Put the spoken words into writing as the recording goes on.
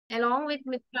along with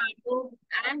Mr. Adu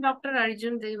and Dr.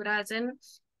 Arjun Devarajan,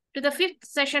 to the fifth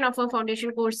session of our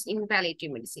foundation course in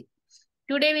palliative medicine.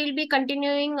 Today, we'll be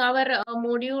continuing our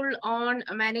module on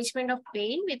management of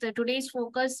pain with today's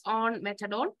focus on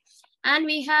methadone. And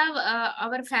we have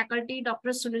our faculty,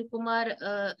 Dr. Sunil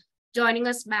Kumar, joining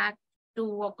us back to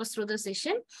walk us through the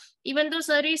session. Even though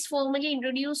sir is formally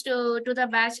introduced to the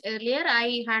batch earlier,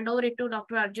 I hand over it to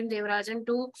Dr. Arjun Devarajan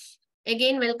to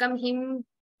again welcome him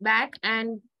back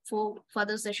and for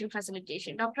further session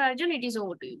facilitation. Dr. Arjun, it is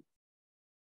over to you.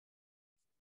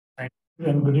 Thank you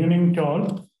and good evening to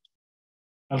all.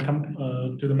 Welcome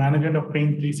to the Management of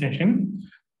Pain 3 session.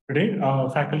 Today, our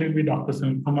faculty will be Dr.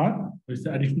 Sunil Kumar, who is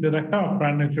the Additional Director of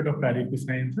Brand Institute of Palliative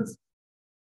Sciences,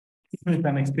 with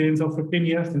an experience of 15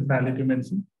 years in palliative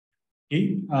medicine.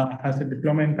 He has a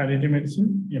diploma in palliative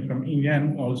medicine from India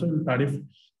and also in Cardiff.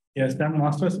 He has done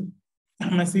master's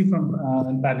MSc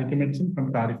from palliative medicine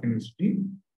from Cardiff University.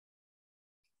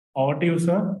 Over to you,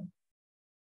 sir.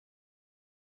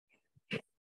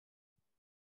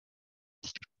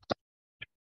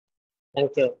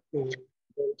 Thank you.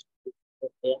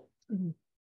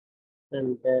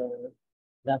 And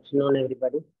good afternoon,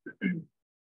 everybody.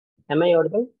 Am I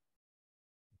audible?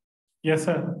 Yes,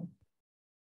 sir.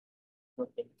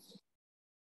 Okay.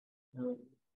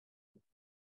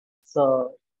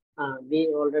 So we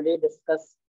already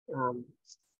discussed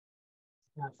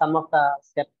some of the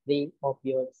step 3 of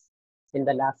yours in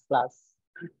the last class.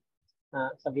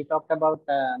 So we talked about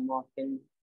morphine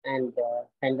and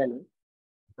fentanyl.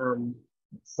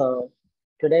 So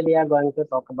today we are going to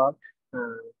talk about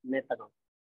methadone.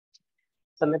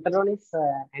 So methadone is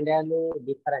entirely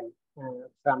different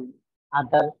from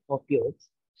other opioids.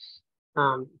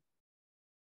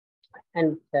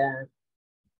 And I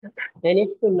need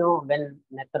to know when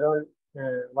methadone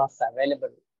was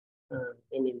available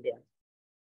in India.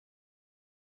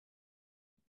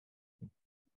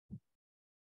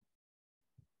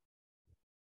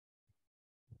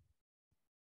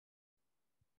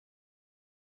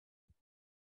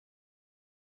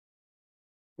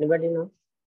 Anybody know?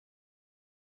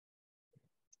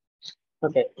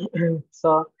 Okay,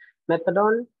 so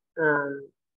methadone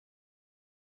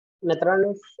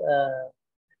is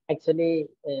actually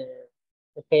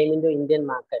came into Indian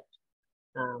market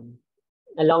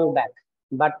a long back,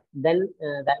 but then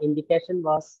the indication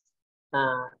was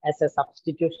as a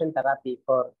substitution therapy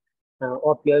for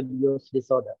opioid use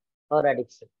disorder or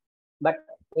addiction. But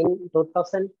in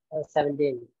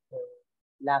 2017,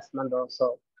 last month or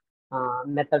so,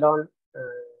 methadone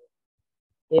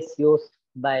is used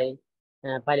by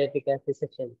palliative care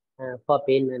physician for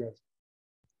pain management.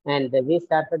 And we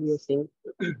started using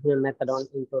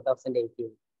methadone in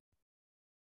 2018.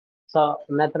 So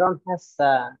methadone has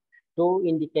 2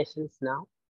 indications now.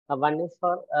 One is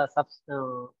for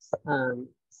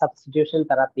substitution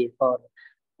therapy for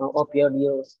opioid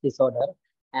use disorder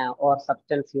or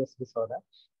substance use disorder.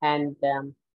 And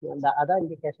the other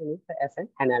indication is as an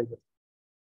analgesic.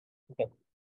 Okay.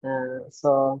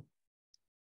 So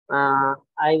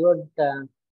I would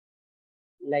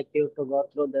like you to go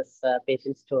through this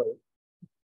patient story.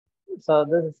 So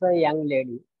this is a young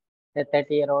lady, a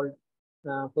 30-year-old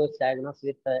who is diagnosed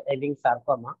with Ewing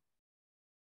sarcoma.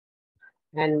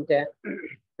 And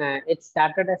it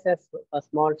started as a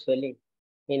small swelling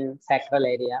in sacral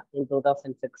area in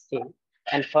 2016,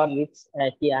 and for which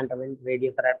he underwent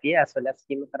radiotherapy as well as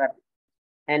chemotherapy.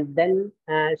 And then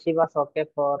she was okay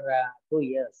for 2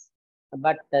 years.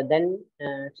 But then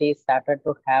she started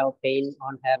to have pain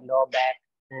on her lower back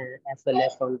as well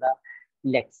as on the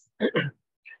legs.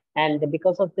 And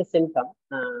because of the symptom,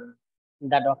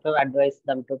 the doctor advised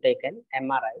them to take an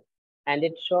MRI, and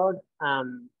it showed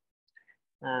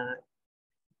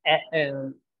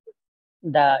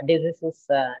the disease is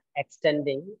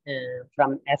extending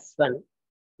from S1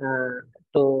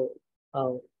 to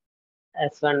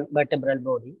S1 vertebral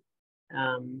body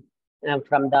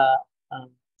from the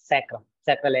sacral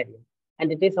area,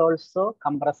 and it is also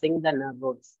compressing the nerve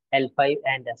roots L5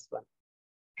 and S1.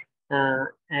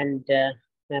 And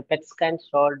PET scan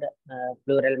showed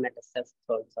pleural metastasis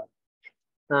also.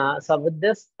 So with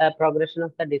this progression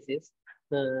of the disease,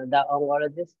 the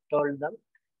oncologist told them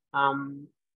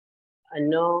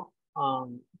no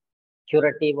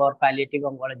curative or palliative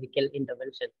oncological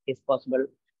intervention is possible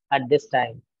at this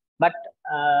time. But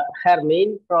her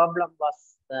main problem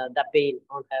was the pain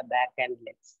on her back and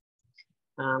legs.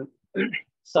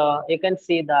 So you can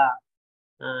see the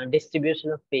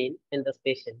distribution of pain in this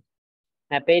patient.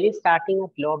 Pain is starting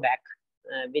at low back,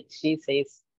 which she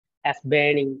says as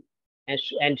burning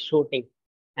and shooting,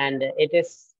 and it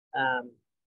is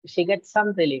she gets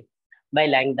some relief by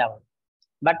lying down.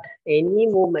 but any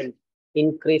movement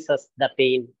increases the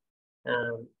pain,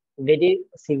 very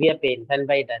severe pain, 10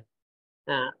 by 10.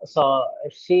 So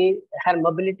her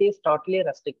mobility is totally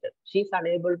restricted. She's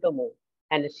unable to move,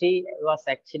 and she was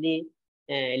actually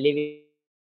living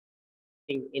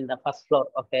in the first floor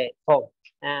of a home.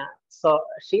 So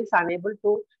she's unable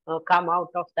to come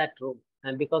out of that room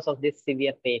because of this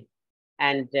severe pain,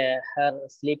 and her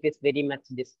sleep is very much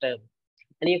disturbed.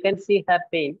 And you can see her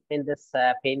pain in this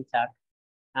pain chart,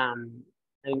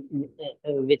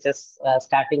 which is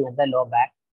starting at the low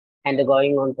back and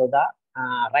going on to the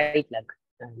right leg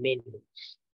mainly.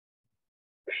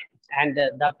 And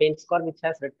the pain score which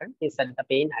has written is at the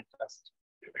pain at rest.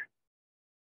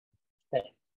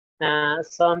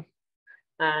 So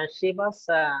she was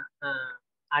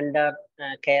under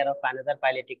care of another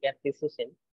palliative care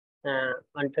physician.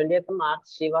 On 20th March,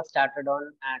 she was started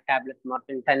on tablet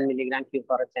morphine 10 milligram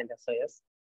Q4H and SOS,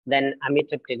 then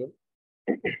amitriptyline.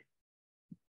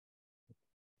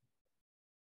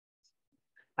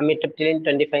 Amitriptyline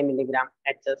 25 milligram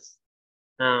HS.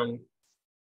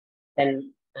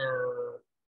 Then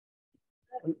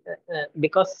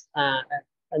because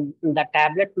the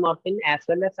tablet morphine as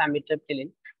well as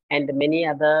amitriptyline and many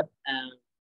other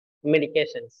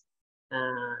medications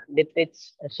with which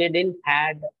she didn't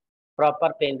had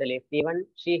proper pain relief. Even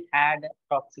she had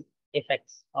toxic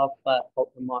effects of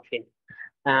morphine.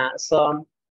 So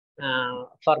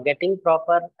for getting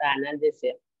proper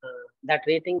analgesia, the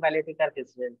treating palliative care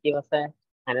physician, he was an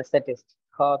anesthetist.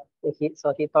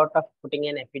 So he thought of putting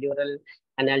an epidural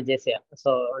analgesia.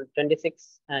 So on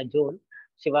 26 June,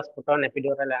 she was put on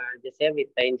epidural analgesia with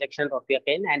the injection of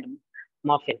ropiacaine and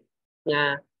morphine.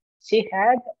 She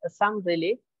had some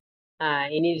relief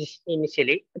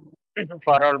initially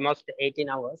for almost 18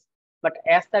 hours, but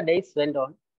as the days went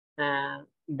on,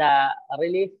 the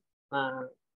relief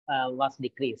was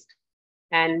decreased,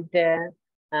 and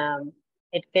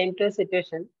it came to a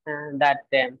situation that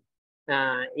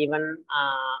even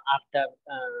after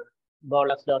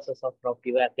bolus doses of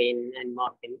ropiacaine and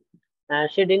morphine,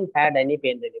 she didn't had any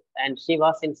pain relief, and she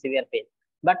was in severe pain.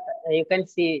 But you can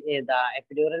see the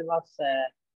epidural was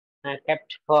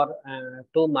kept for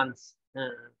 2 months.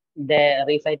 They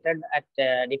recited at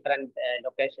different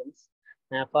locations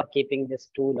for keeping this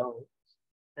too long.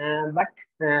 But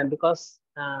because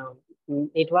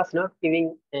it was not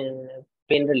giving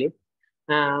pain relief,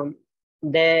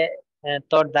 they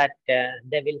thought that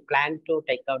they will plan to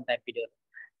take out the epidural.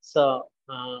 So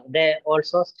they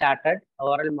also started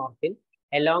oral morphine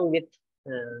along with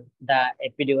the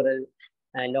epidural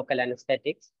local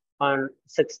anesthetics on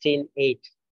 16/8.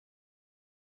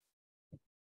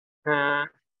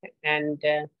 And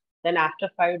then after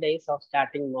 5 days of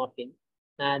starting morphine,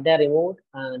 they removed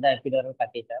the epidural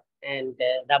catheter, and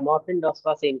the morphine dose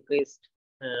was increased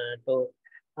to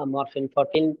morphine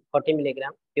 40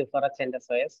 milligram Q4H and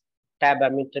SOS, tab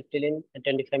amitriptyline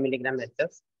 25 milligram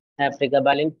HS,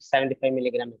 pregabalin 75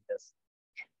 milligram HS.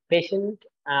 Patient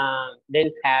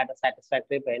didn't had a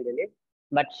satisfactory pain relief,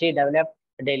 but she developed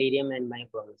delirium and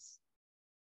myoclonus.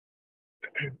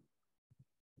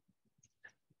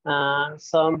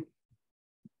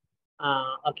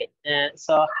 Okay,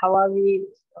 so how are we,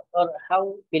 or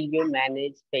how will you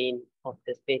manage pain of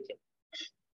this patient?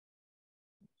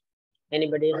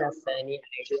 Anybody has any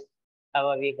idea how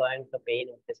are we going to pain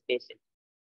of this patient?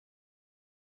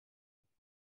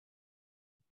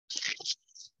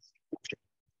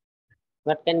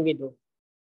 What can we do?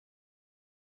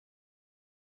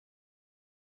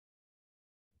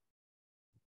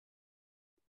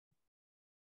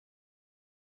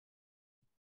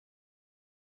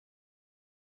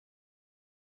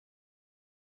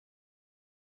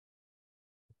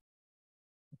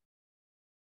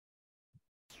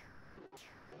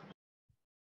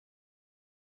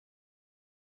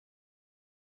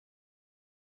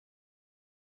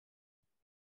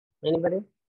 Anybody?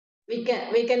 We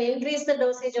can increase the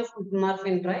dosage of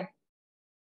morphine, right?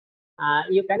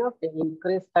 You cannot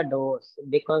increase the dose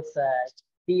because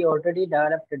he already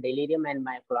developed delirium and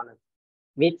myoclonus,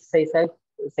 which says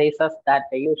us that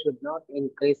you should not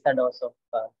increase the dose of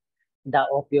the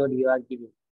opioid you are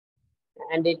giving,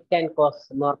 and it can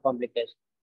cause more complications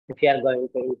if you are going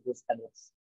to increase the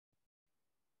dose.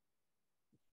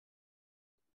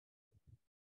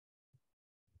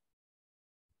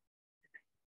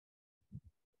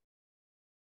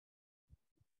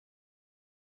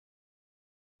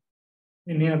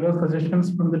 Any other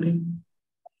suggestions from the team?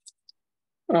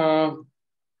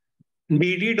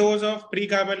 BD dose of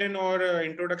pregabalin or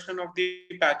introduction of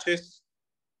the patches?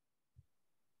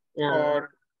 Yeah.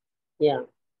 Or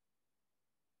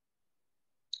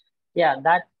Yeah,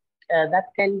 that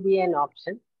that can be an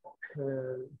option.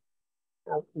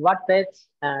 What page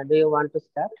do you want to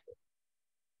start?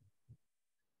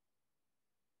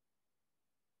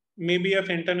 Maybe a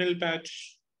fentanyl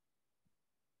patch.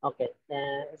 Okay,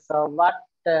 so what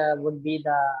would be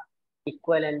the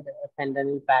equivalent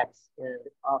fentanyl patch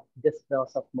of this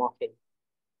dose of morphine?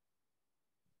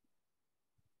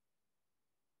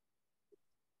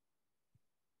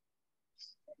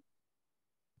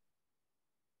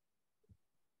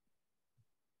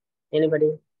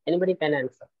 Anybody can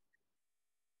answer.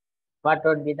 What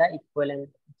would be the equivalent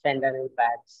fentanyl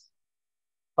patch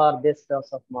for this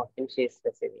dose of morphine she is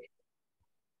receiving?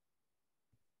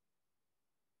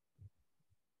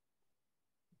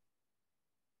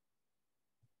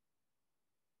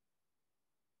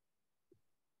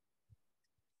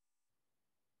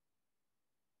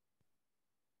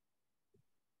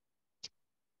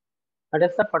 What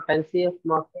is the potency of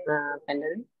morphine,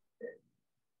 fentanyl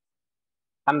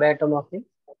compared to morphine?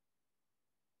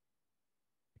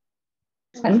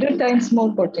 100 times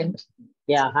more potent.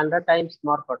 Yeah, 100 times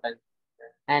more potent.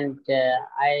 And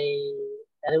I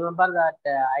remember that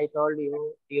I told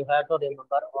you, you have to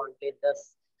remember only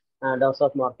this dose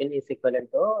of morphine is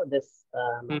equivalent to this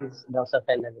dose of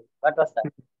fentanyl. What was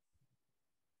that?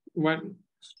 One.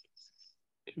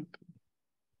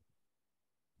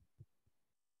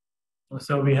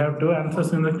 So we have two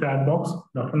answers in the chat box.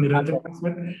 Dr. Niranjan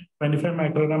said 25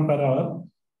 microgram per hour,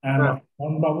 and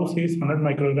Dr. Babu says 100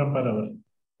 microgram per hour.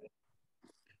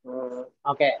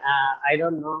 Okay, I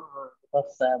don't know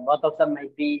because both of them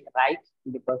might be right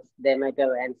because they might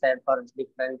have answered for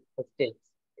different questions.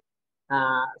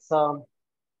 So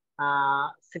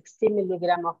 60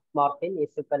 milligram of morphine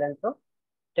is equivalent to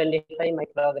 25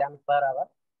 microgram per hour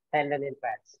fentanyl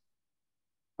patch.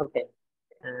 Okay.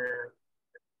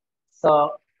 So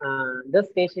this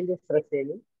patient is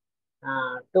receiving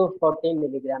 240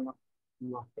 milligram of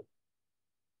morphine.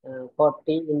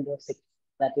 40 into 6,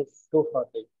 that is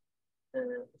 240.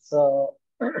 So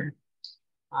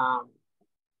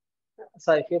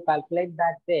if you calculate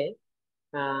that way,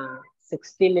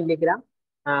 60 milligram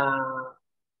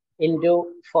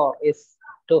into 4 is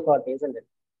 240, isn't it?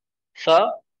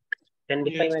 So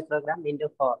 25 microgram into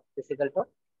 4 is equal to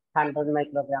 100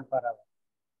 microgram per hour.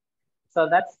 So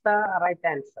that's the right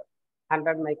answer.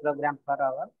 100 microgram per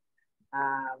hour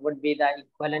would be the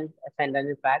equivalent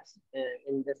fentanyl patch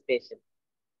in this patient.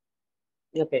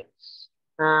 Okay.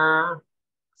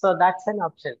 So that's an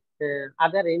option.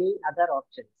 Are there any other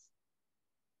options?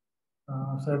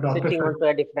 So Dr. Switching on to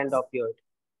a different opioid.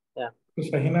 Yeah.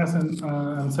 Shahina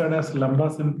answered as lumbar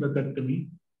sympathectomy,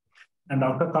 and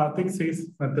Dr. Karthik says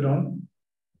methadone.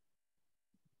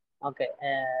 Okay,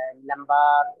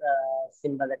 lumbar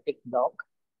sympathetic block.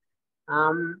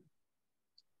 I'm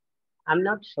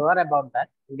not sure about that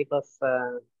because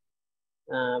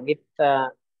with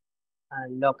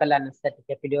local anesthetic,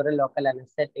 epidural local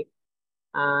anesthetic,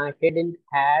 she didn't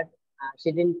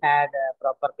had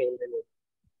proper pain relief.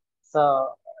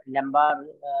 So lumbar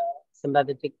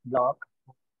sympathetic block,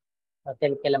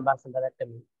 chemical lumbar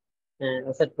sympathectomy,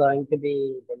 is it going to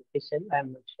be beneficial?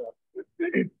 I'm not sure.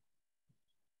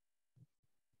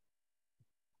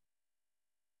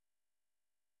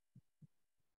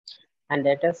 And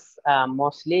that is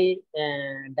mostly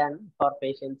done for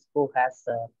patients who has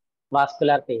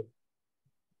vascular pain,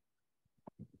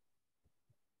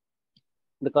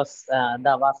 because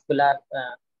the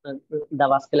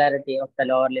vascularity of the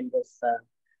lower limb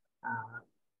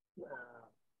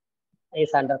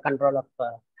is under control of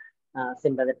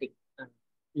sympathetic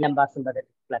lumbar sympathetic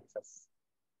plexus.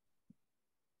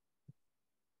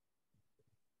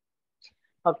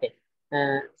 Okay,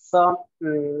 so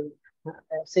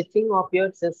switching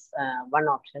opioids is one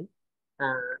option,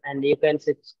 and you can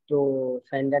switch to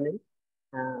fentanyl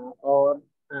or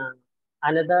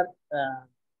another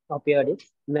opioid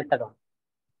is methadone.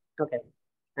 Okay,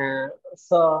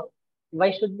 so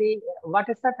why should we? What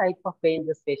is the type of pain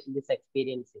this patient is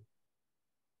experiencing?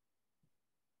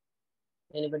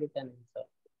 Anybody can answer.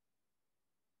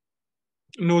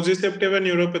 Nociceptive and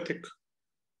neuropathic.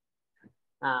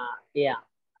 Yeah.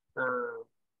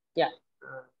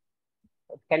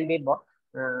 It can be both.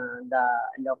 The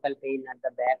local pain at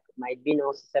the back might be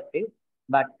nociceptive,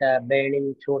 but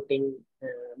burning, shooting,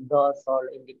 those all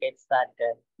indicates that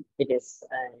it is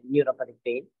neuropathic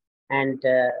pain. And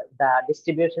the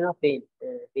distribution of pain,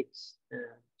 which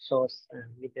shows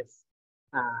which is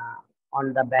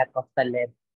on the back of the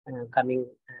leg coming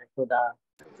to the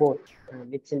foot,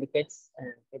 which indicates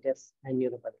it is a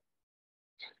neuropathy.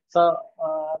 So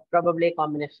probably a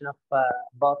combination of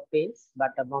both pains,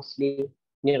 but mostly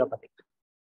neuropathic.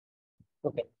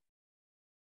 Okay.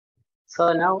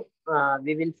 So now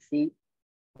we will see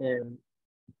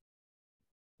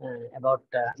about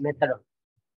methadone.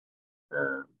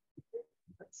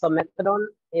 So methadone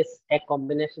is a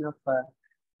combination of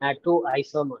two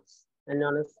isomers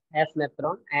known as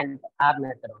S-methadone and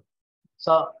R-methadone.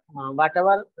 So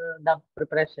whatever the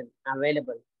preparation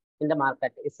available in the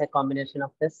market is a combination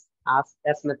of this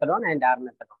S-methadone and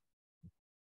R-methadone.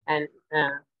 And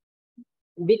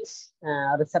which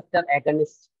receptor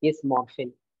agonist is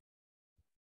morphine?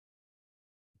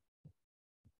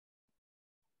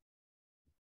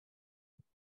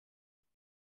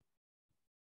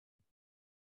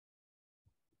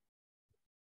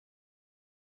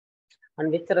 On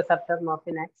which receptor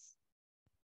morphine acts?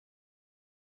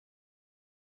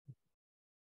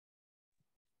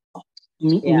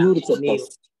 Mu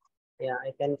receptors. Yeah,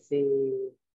 I can see.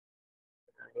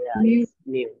 Yeah, Mu. it's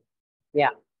mu. Yeah,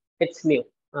 it's mu.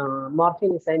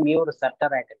 Morphine is a mu receptor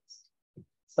agonist.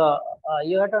 So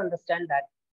you have to understand that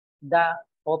the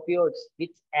opioids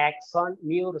which acts on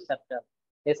mu receptor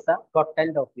is the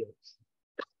potent opioids.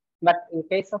 But in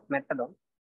case of methadone,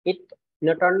 it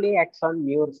not only acts on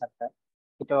mu receptor,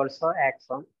 it also acts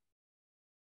on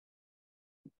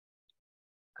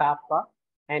kappa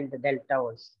and delta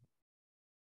also.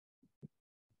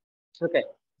 Okay,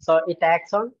 so it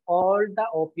acts on all the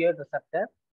opioid receptor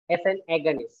as an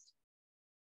agonist.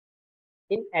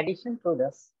 In addition to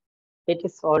this, it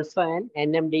is also an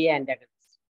NMDA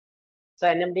antagonist. So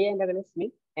NMDA antagonist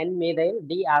means N-methyl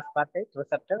D-aspartate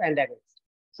receptor antagonist.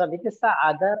 So which is the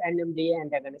other NMDA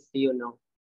antagonist you know?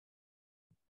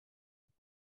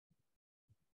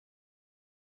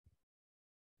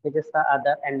 Which is the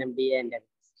other NMDA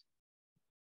antagonist?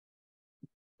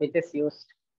 Which is used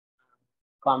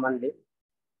commonly?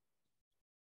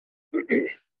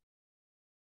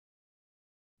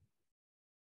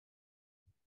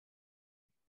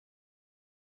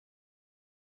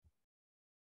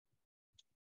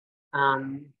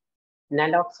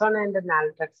 Naloxone and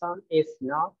naltrexone is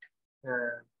not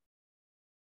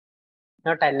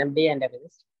NMDA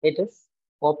antagonist. It is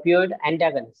opioid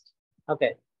antagonist.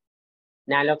 Okay.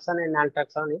 Naloxone and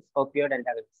naltrexone is opioid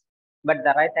antagonist. But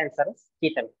the right answer is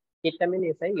ketamine. Ketamine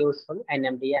is a useful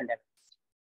NMDA antagonist,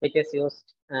 which is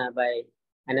used by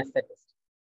anesthetists.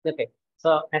 Okay.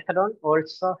 So methadone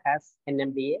also has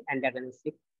NMDA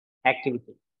antagonistic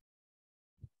activity.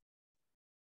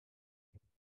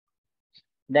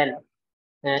 Then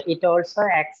it also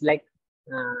acts like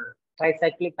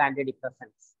tricyclic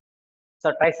antidepressants.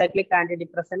 So tricyclic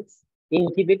antidepressants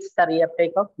inhibits the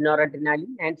reuptake of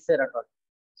noradrenaline and serotonin.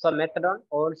 So methadone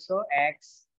also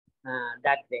acts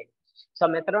that way. So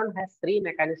methadone has three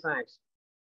mechanisms of action.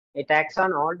 It acts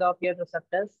on all the opioid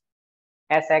receptors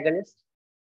as agonist.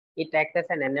 It acts as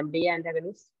an NMDA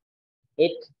antagonist.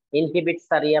 It inhibits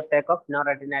the reuptake of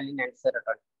noradrenaline and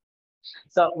serotonin.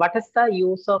 So what is the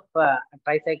use of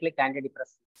tricyclic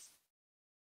antidepressants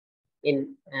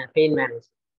in pain management?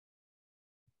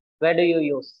 Where do you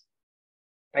use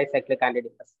tricyclic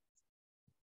antidepressants?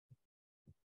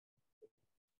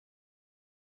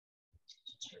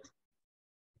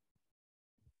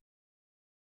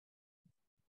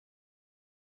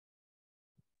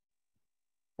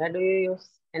 Where do you use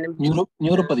NMDA?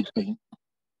 Neuropathic pain.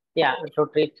 Yeah, to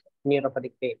treat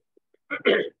neuropathic pain.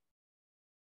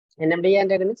 NMDA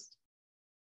antagonist,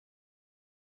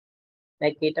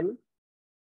 like ketamine.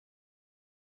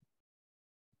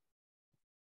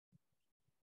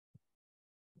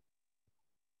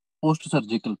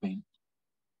 Post-surgical pain.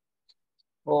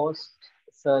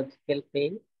 Post-surgical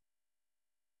pain.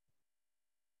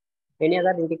 Any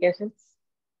other indications?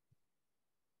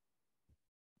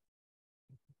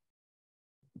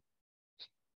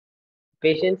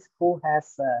 Patients who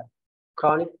has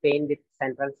chronic pain with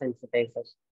central sensitization.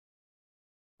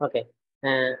 Okay,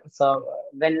 so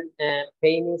when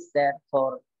pain is there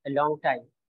for a long time,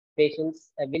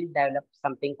 patients will develop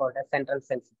something called a central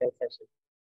sensitization.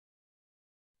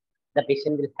 The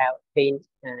patient will have pain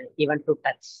even to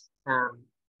touch,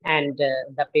 and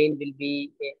the pain will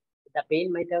be, the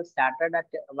pain might have started at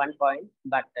one point,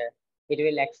 but it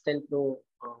will extend to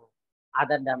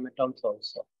other dermatomes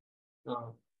also.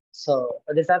 So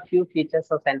these are few features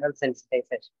of central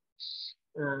sensitization.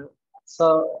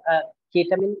 So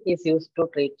ketamine is used to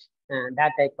treat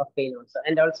that type of pain also,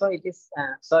 and also it is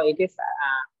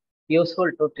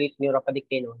useful to treat neuropathic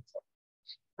pain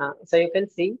also. So you can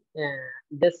see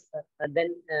this.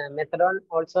 Then methadone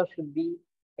also should be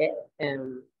a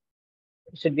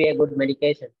good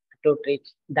medication to treat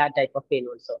that type of pain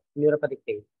also, neuropathic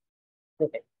pain.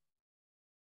 Okay.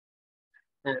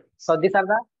 So these are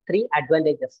the three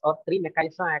advantages or three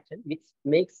mechanisms of action which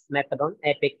makes methadone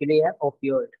a peculiar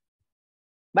opioid.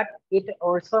 But it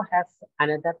also has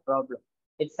another problem.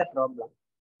 It's a problem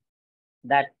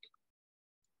that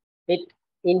it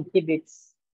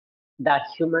inhibits the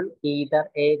human either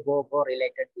agogo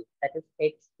related gene, that is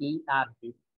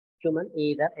HERG, human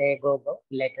either agogo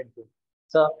related gene.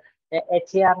 So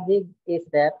HERG is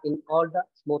there in all the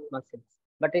smooth muscles,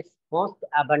 but it's most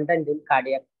abundant in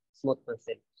cardiac smooth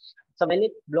muscle. So when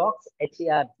it blocks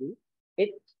HERG,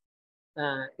 it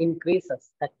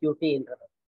increases the QT interval,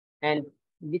 and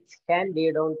which can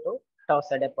lead on to tau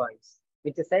points,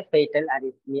 which is a fatal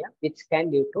arrhythmia, which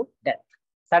can lead to death,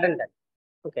 sudden death.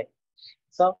 Okay,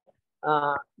 so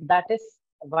that is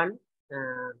one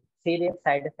serious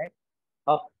side effect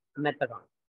of methadone.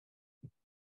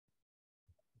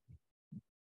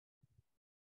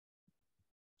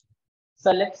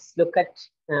 So let's look at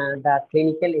the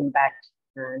clinical impact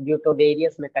due to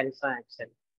various mechanisms of action.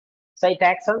 So it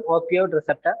acts on opioid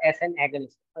receptor as an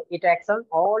agonist. It acts on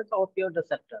all the opioid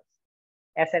receptors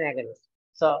as an agonist.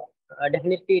 So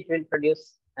definitely it will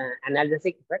produce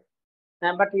analgesic effect.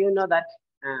 But you know that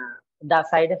the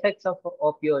side effects of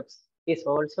opioids is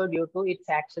also due to its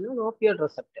action on opioid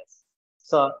receptors.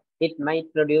 So it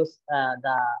might produce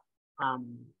the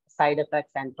side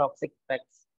effects and toxic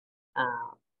effects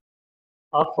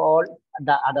of all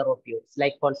the other opioids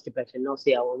like constipation,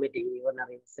 nausea, vomiting,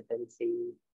 urinary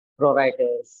insufficiency,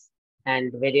 pruritus,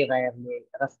 and very rarely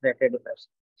respiratory depression.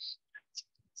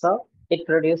 So it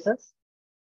produces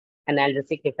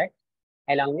analgesic effect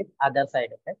along with other side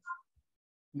effects.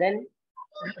 Then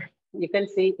you can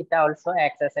see it also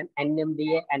acts as an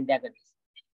NMDA antagonist.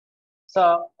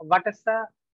 So what is the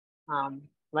 1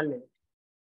 minute?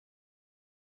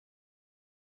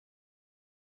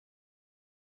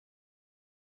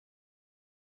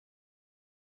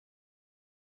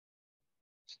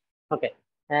 Okay,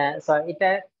 so it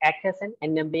acts as an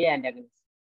NMDA antagonist.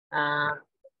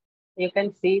 You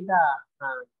can see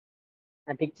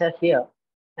the picture here,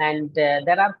 and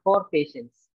there are 4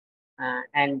 patients,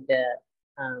 and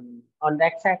on the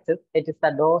x-axis it is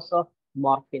the dose of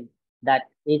morphine that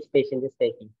each patient is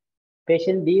taking.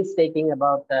 Patient B is taking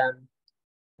about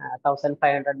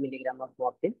 1,500 milligram of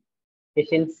morphine.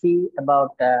 Patient C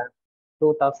about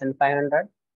 2,500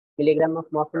 milligram of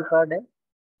morphine per day.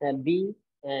 B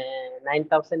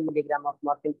 9,000 milligram of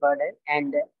morphine per day,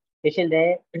 and patient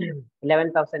A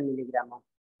 11,000 milligram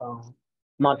of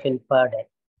morphine per day.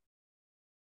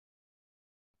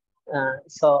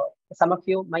 So some of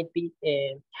you might be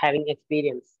having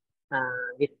experience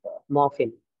with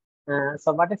morphine.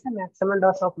 So what is the maximum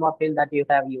dose of morphine that you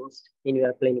have used in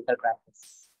your clinical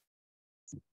practice?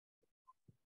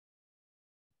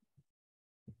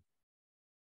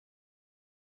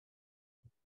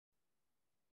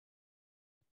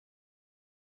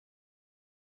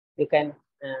 You can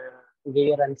give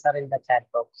your answer in the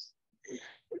chat box.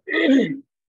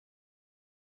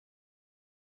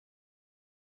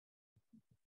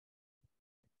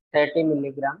 30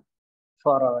 milligram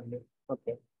for hourly.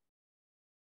 Okay.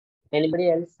 Anybody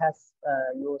else has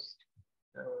used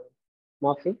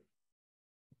morphine?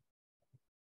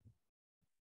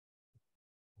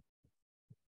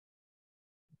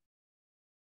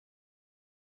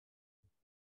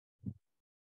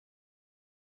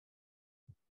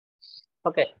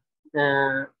 Okay.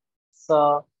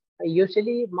 So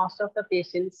usually most of the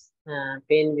patients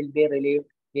pain will be relieved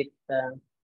with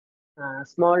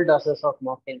small doses of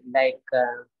morphine, like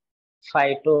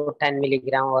 5 to 10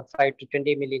 milligram or 5 to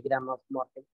 20 milligram of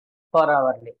morphine per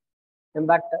hourly.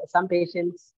 But some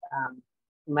patients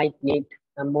might need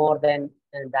more than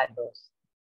that dose.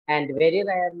 And very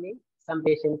rarely, some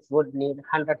patients would need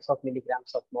hundreds of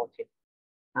milligrams of morphine.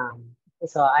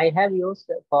 So I have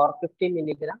used for 50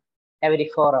 milligram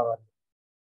every 4 hours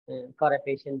for a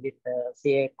patient with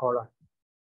CA colon.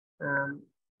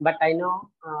 But I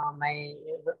know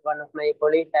one of my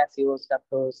colleagues has used up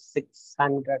to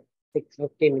 600,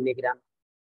 650 milligram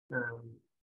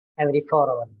every 4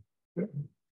 hours.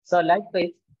 So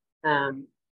likewise,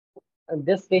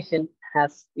 this patient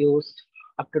has used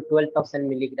up to 12,000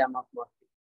 milligram of morphine.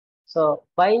 So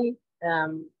why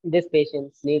these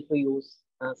patients need to use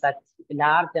such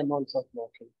large amounts of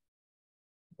morphine?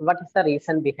 What is the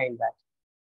reason behind that?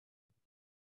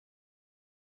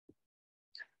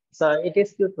 So it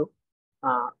is due to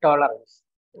tolerance.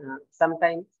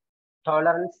 Sometimes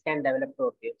tolerance can develop to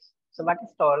opioids. So what is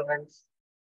tolerance?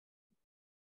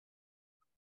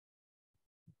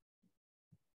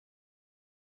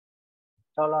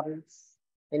 Tolerance,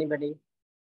 anybody?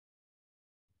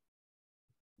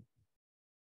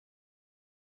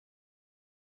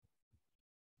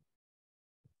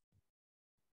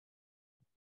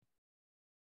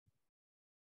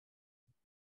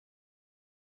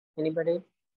 Anybody?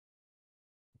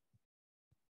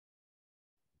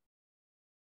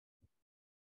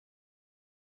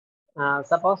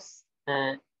 Suppose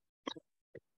a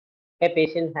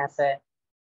patient has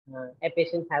a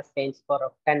patient has pain score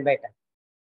of 10/10,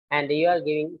 and you are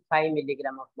giving 5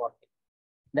 milligram of morphine.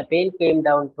 The pain came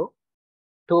down to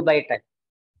 2/10.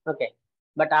 Okay,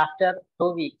 but after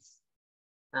 2 weeks,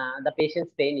 the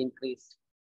patient's pain increased.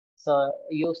 So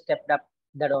you stepped up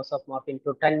the dose of morphine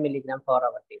to 10 milligram per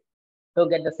hour to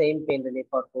get the same pain relief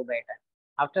for 2/10.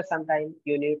 After some time,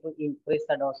 you need to increase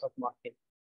the dose of morphine.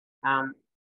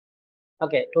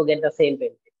 Okay, to get the same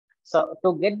pain. So to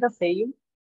get the same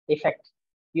effect,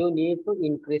 you need to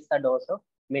increase the dose of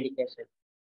medication.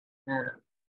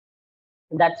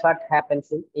 That's what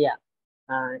happens in,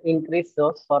 increase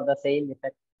dose for the same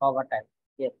effect over time.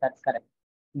 Yes, that's correct.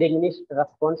 Diminished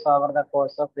response over the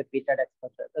course of repeated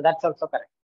exposure. So that's also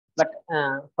correct. But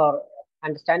for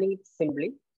understanding it simply,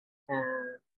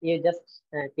 you just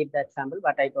keep the example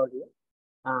what I told you.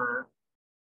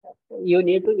 You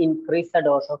need to increase the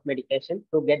dose of medication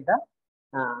to get the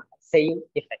same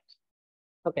effect.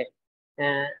 Okay.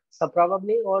 So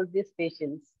probably all these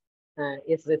patients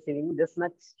is receiving this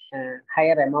much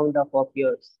higher amount of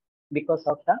opioids because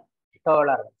of the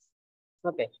tolerance.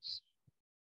 Okay.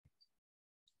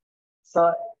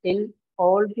 So in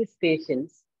all these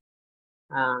patients,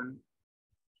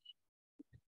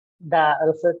 the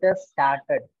researchers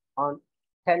started on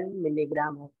 10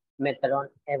 milligram of methadone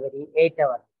every 8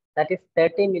 hours. That is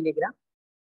 30 milligram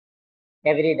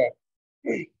every day.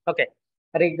 Okay.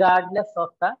 Regardless of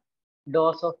the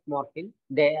dose of morphine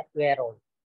they were on.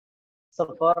 So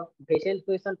for patient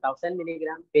who is on 1000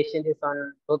 milligram, patient is on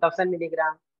 2000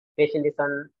 milligram, patient is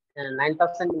on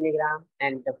 9000 milligram,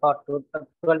 and for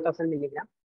 12,000 milligram,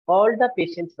 all the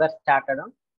patients were started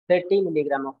on 30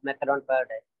 milligram of methadone per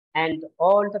day, and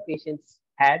all the patients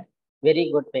had very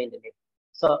good pain relief.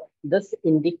 So this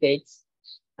indicates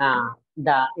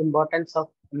the importance of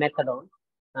methadone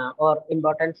or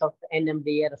importance of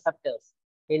NMDA receptors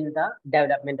in the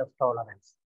development of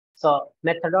tolerance. So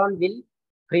methadone will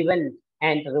prevent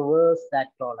and reverse that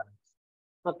tolerance.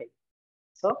 Okay,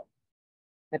 so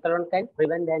methadone can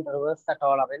prevent and reverse the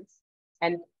tolerance,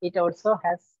 and it also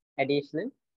has additional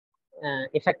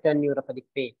effect on neuropathic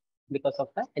pain because of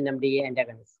the NMDA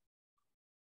antagonist.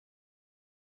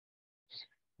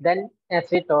 Then, as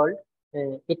we told,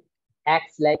 it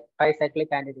acts like tricyclic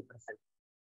antidepressant.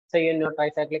 So you know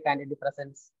tricyclic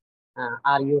antidepressants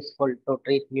are useful to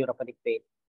treat neuropathic pain.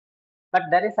 But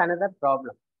there is another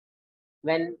problem.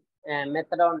 When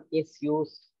methadone is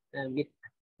used with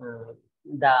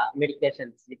the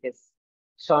medications which is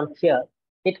shown here,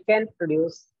 it can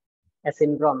produce a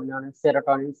syndrome known as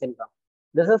serotonin syndrome.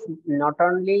 This is not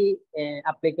only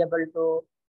applicable to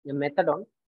methadone,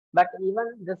 but even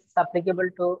this is applicable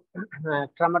to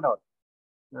tramadol.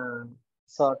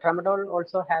 So tramadol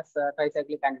also has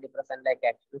tricyclic antidepressant like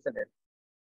action.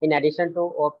 In addition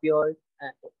to opioid,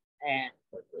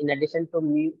 in addition to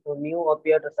mu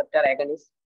opioid receptor agonist,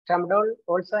 tramadol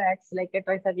also acts like a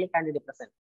tricyclic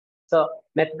antidepressant. So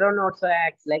methadone also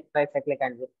acts like tricyclic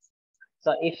antidepressant.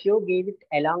 So if you give it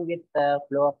along with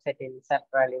fluoxetine,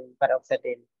 sertraline,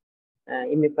 paroxetine,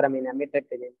 imipramine,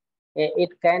 amitriptyline, it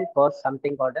can cause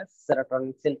something called as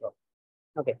serotonin syndrome.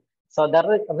 Okay, so the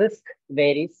risk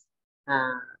varies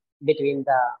between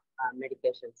the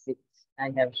medications which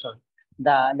I have shown.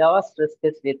 The lowest risk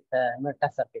is with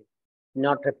mirtazapine,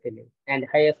 nortriptyline, and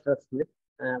highest risk with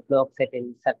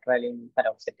fluoxetine, sertraline,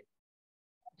 paroxetine.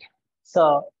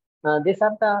 So these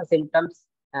are the symptoms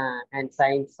and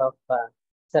signs of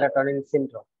serotonin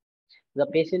syndrome. The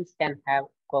patients can have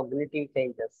cognitive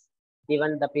changes.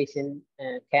 Even the patient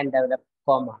can develop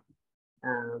coma.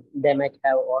 They might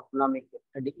have autonomic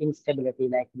instability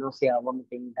like nausea,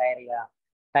 vomiting, diarrhea,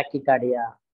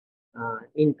 tachycardia,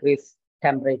 increased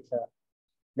temperature.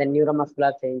 Then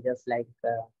neuromuscular changes like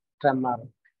tremor,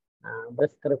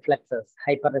 brisk reflexes,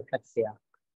 hyperreflexia,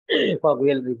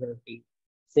 cogwheel rigidity,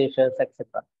 seizures,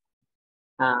 etc.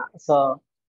 So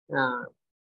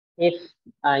if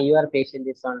your patient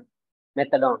is on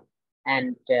methadone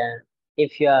and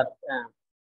if you are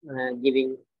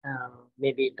giving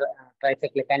maybe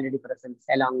tricyclic antidepressants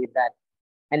along with that,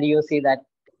 and you see that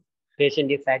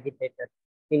patient is agitated,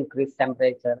 increased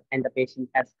temperature, and the patient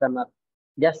has tremor,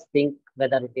 just think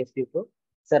whether it is due to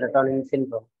serotonin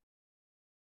syndrome.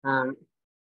 I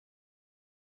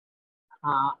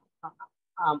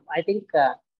think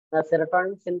the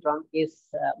serotonin syndrome is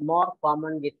more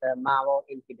common with MAO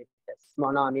inhibitors,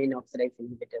 monoamine oxidase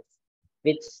inhibitors,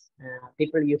 which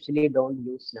people usually don't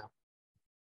use now.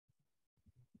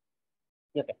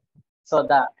 Okay, So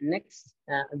the next,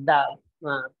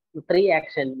 three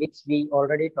action which we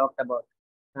already talked about,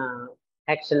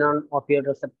 action on opioid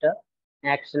receptor,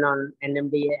 action on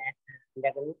NMDA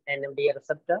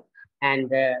receptor, and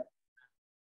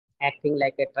acting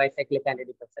like a tricyclic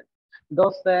antidepressant.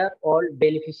 Those were all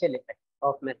beneficial effects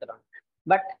of methadone.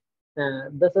 But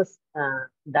this is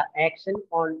the action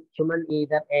on human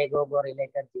either AGO or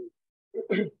related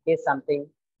gene is something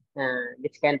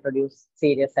which can produce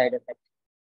serious side effects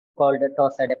called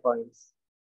torsades.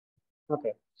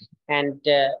 Okay, and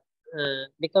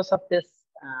because of this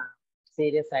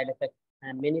serious side effect,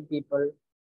 many people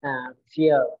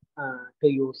fear to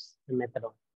use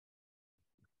methadone.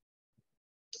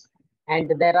 And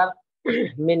there are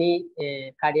many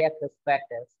cardiac risk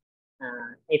factors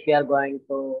if you are going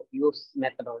to use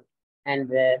methadone. And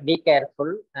be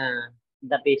careful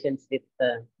the patients with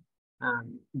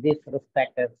these risk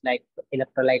factors like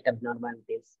electrolyte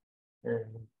abnormalities,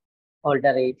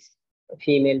 older age,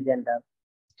 female gender,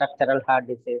 structural heart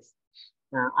disease.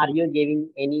 Are you giving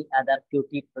any other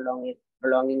QT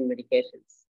prolonging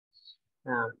medications?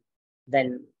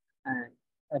 Then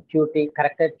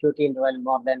corrected QT interval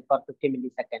more than for 50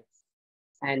 milliseconds,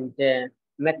 and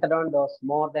methadone dose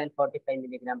more than 45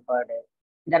 milligram per day.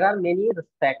 There are many risk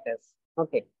factors.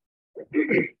 Okay.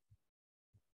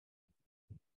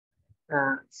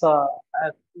 So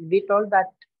we told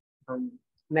that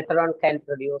methadone can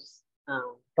produce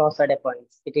torsade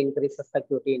points. It increases the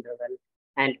QT interval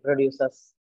and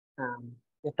produces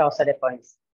torsade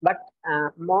points. But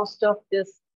most of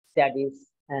these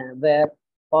studies were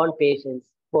on patients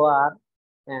who are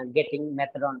getting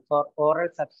methadone for oral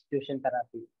substitution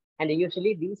therapy. And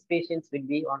usually these patients will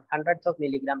be on hundreds of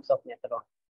milligrams of methadone.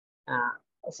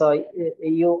 So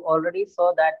you already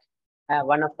saw that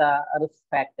one of the risk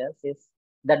factors is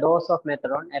the dose of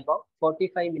methadone above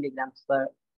 45 milligrams per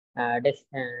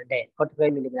day,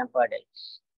 45 milligram per day.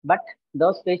 But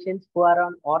those patients who are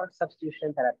on oral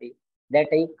substitution therapy, they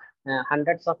take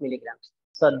hundreds of milligrams.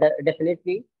 So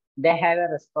definitely they have a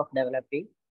risk of developing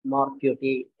more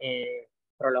QT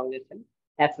prolongation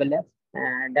as well as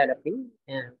developing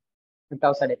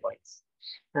torsade points.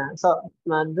 So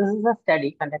this is a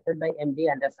study conducted by MD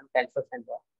Anderson Cancer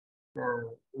Center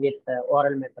with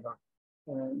oral methadone.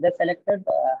 They selected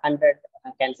 100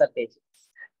 cancer patients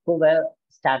who were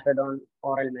started on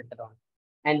oral methadone,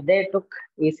 and they took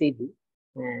ECG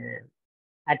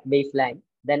at baseline.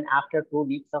 Then after 2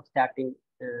 weeks of starting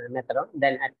methadone,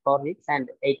 then at 4 weeks and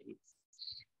 8 weeks.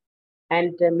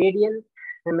 And median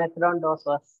methadone dose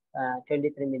was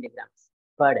 23 milligrams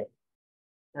per day.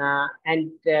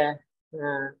 And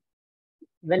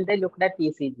when they looked at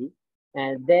ECG,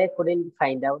 they couldn't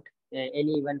find out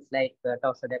any events like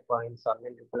torsade points or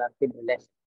ventricular fibrillation.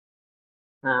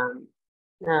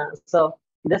 So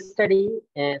this study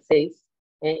says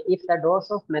if the dose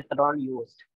of methadone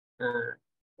used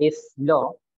is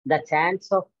low, the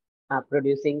chance of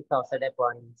producing torsade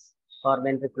points or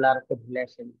ventricular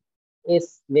fibrillation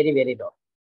is very, very low.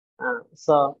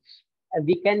 So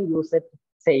we can use it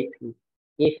safely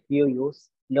if you use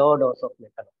low dose of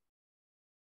methadone.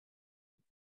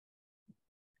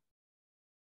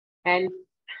 And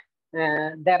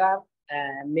there are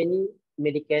many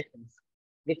medications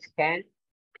which can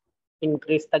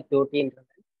increase the QT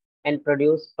interval and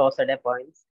produce torsade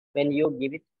points when you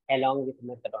give it along with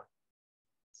methadone.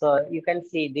 So you can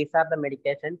see these are the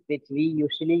medications which we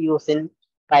usually use in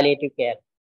palliative care.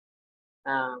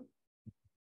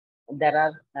 There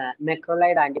are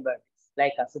macrolide antibiotics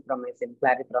like azithromycin,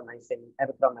 clarithromycin,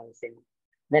 erythromycin,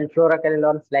 then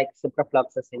fluoroquinolones like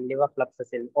ciprofloxacin,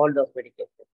 levofloxacin, all those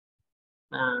medications.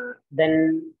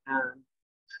 Then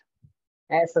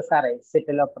SSRI,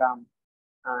 citalopram,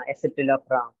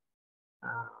 escitalopram,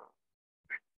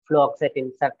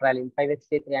 fluoxetine, sertraline,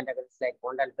 5-HT3 antagonists like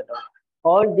mondalphetone.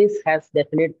 All this has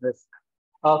definite risk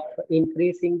of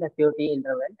increasing the QT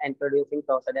interval and producing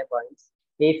torsade points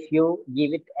if you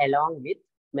give it along with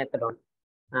methadone.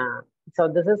 So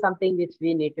this is something which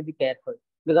we need to be careful,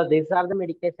 because these are the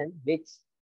medications which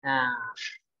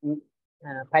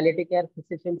palliative care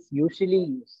physicians usually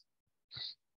use.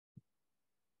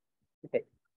 Okay.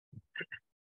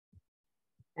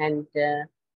 And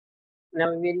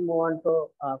now we will move on to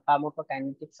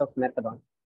pharmacokinetics of methadone.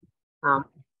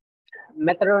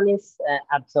 Methadone is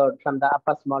absorbed from the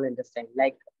upper small intestine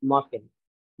like morphine,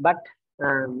 but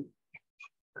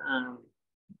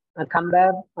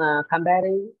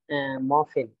comparing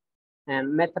morphine,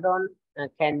 methadone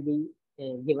can be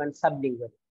given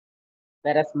sublingually,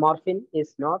 whereas morphine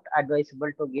is not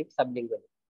advisable to give sublingually.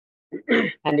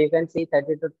 And you can see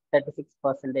 30 to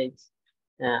 36%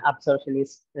 absorption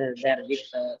is there with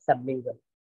sublingual.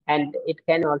 and it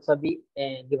can also be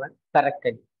given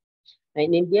corrected.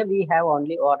 In India, we have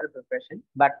only oral preparation,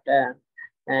 but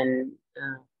and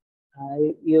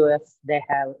US, they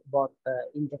have both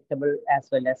injectable as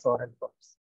well as oral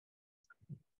forms.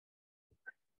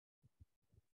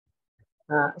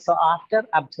 So after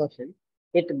absorption,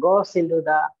 it goes into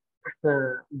the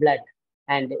blood,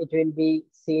 and it will be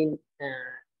seen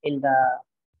in the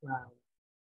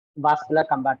vascular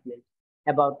compartment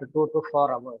about 2 to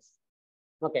 4 hours.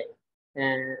 Okay.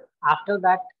 After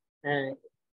that,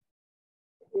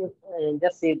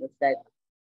 just see this diagram.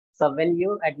 So when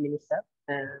you administer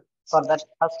for that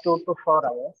first 2 to 4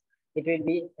 hours, it will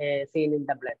be seen in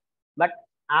the blood. But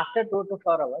after 2 to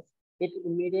 4 hours, it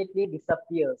immediately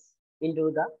disappears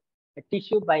into the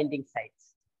tissue binding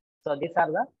sites. So these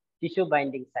are the tissue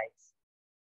binding sites.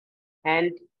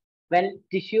 And when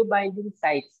tissue binding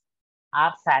sites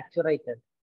are saturated,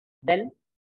 then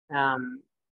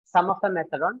some of the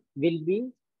methadone will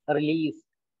be released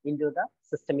into the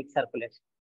systemic circulation.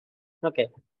 Okay.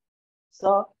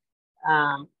 So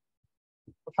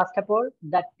first of all,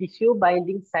 the tissue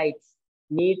binding sites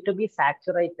need to be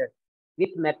saturated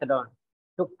with methadone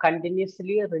to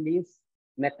continuously release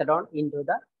methadone into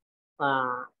the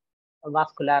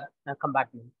vascular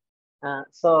compartment.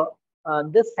 So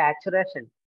this saturation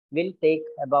will take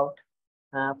about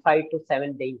 5 to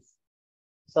 7 days.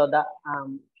 So the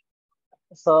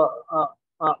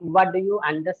what do you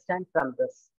understand from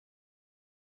this?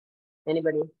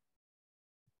 Anybody?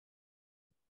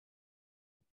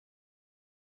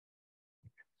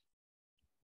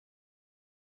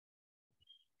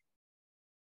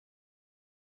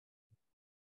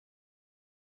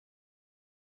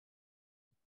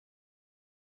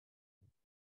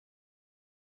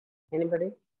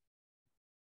 Anybody?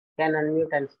 Can unmute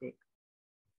and speak.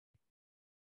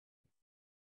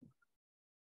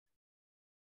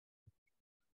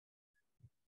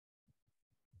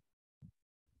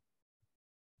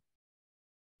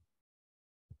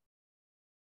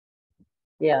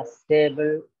 Yeah,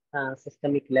 stable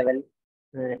systemic level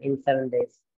in 7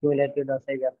 days. Cumulative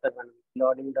dosage after 1 week.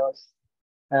 Loading dose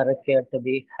required to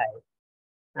be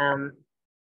high.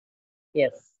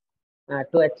 Yes,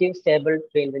 to achieve stable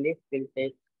pain relief will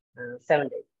take 7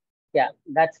 days. Yeah,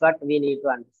 that's what we need to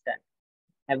understand.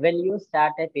 And when you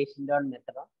start a patient on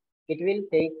methadone, it will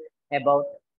take about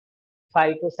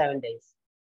 5 to 7 days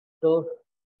to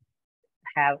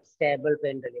have stable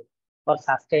pain relief or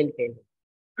sustained pain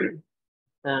relief.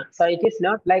 So it is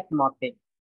not like morphine,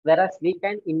 whereas we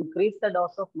can increase the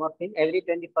dose of morphine every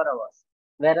 24 hours.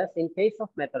 Whereas in case of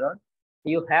methadone,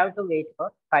 you have to wait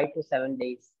for 5 to 7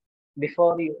 days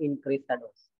before you increase the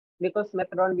dose, because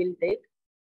methadone will take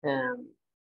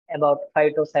about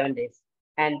 5 to 7 days,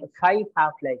 and 5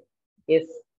 half-life is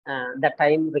the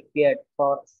time required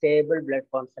for stable blood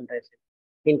concentration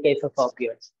in case of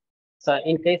opioids. So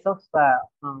in case of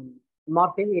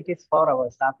morphine, it is 4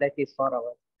 hours, half-life is 4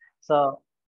 hours. So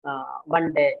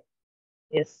 1 day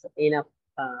is enough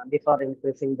before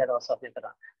increasing the dose of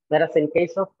methadone. Whereas in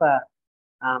case of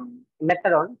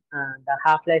methadone, the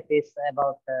half-life is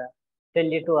about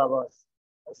 22 hours.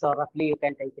 So roughly you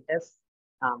can take it as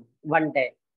 1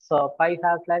 day. So 5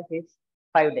 half-life is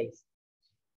 5 days.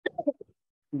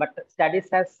 But studies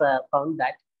has found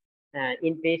that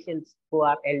in patients who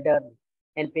are elderly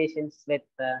and patients with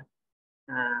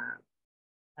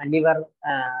liver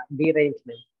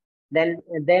derangement, then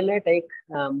they may take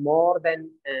more than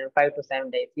 5 to 7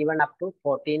 days, even up to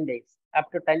 14 days, up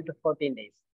to 10 to 14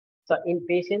 days. So in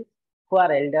patients who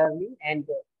are elderly and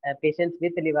patients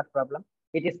with liver problem,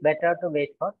 it is better to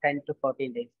wait for 10 to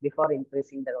 14 days before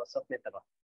increasing the dose of methadone.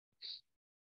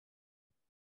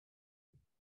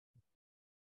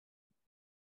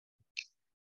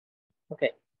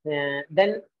 Okay,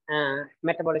 then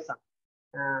metabolism.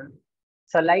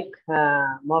 So like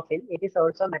morphine, it is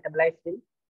also metabolized in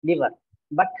liver,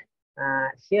 but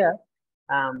here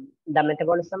the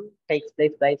metabolism takes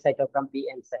place by cytochrome P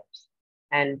enzymes,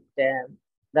 and the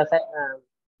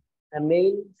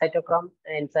main cytochrome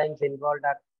enzymes involved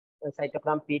are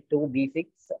cytochrome P2B6,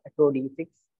 2D6,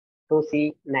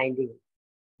 2C19.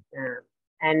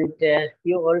 And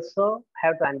you also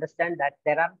have to understand that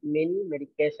there are many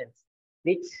medications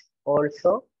which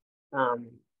also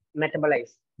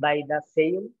metabolize by the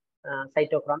same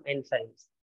cytochrome enzymes.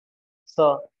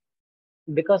 So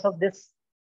because of this,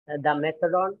 the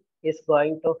methadone is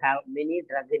going to have many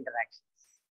drug interactions.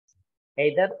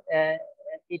 Either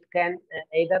it can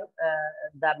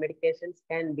the medications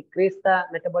can decrease the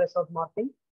metabolism of morphine,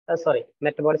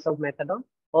 metabolism of methadone,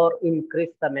 or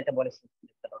increase the metabolism of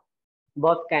methadone.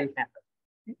 Both can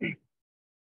happen.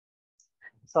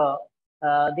 So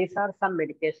these are some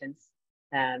medications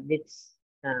which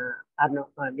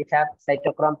which are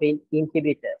cytochrome P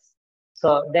inhibitors.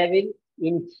 So they will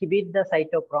inhibit the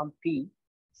cytochrome P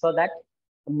so that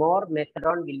more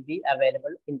methadone will be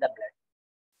available in the blood.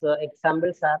 So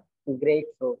examples are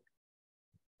grapefruit.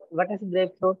 What is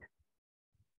grapefruit?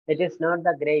 It is not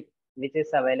the grape which is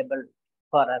available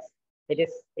for us. It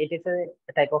is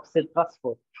a type of citrus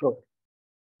fruit.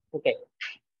 Okay.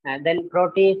 And then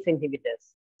protease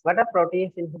inhibitors. What are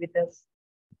protease inhibitors?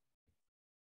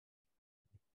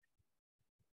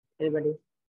 Anybody?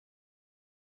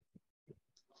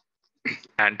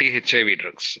 Anti-HIV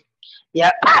drugs.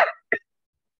 Yeah.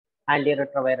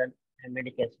 Antiretroviral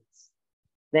medications.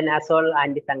 Then as well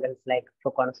antifungals like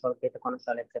fluconazole,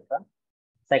 ketoconazole, etc.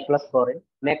 Cyclosporin,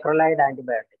 macrolide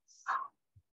antibiotics.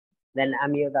 Then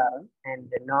amiodarone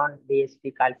and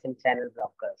non-DHP calcium channel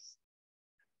blockers.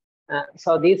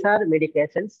 So these are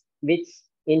medications which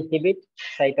inhibit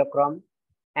cytochrome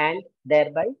and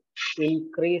thereby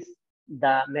increase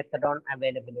the methadone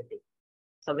availability.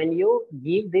 So when you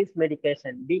give this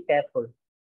medication, be careful.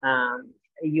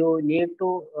 You need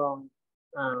to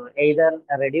either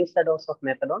reduce the dose of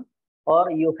methadone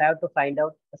or you have to find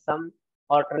out some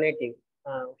alternative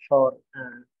for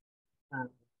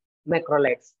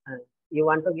macrolides. You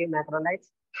want to give macrolides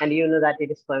and you know that it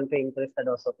is going to increase the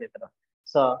dose of methadone.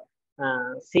 So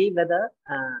see whether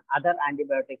other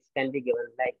antibiotics can be given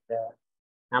like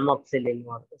amoxicillin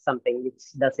or something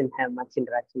which doesn't have much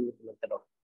interaction with methadone.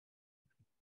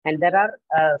 And there are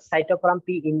cytochrome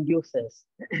P inducers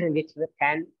which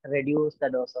can reduce the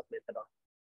dose of methadone.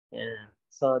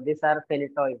 So these are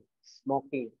phenytoin,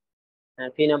 smoking,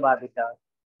 phenobarbital,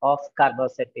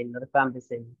 oxcarbazepine,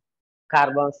 rifampicin,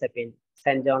 carbamazepine,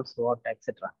 St. John's wort,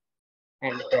 etc.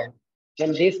 And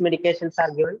when these medications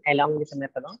are given along with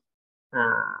methadone,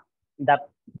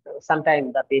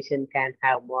 sometimes the patient can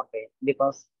have more pain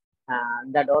because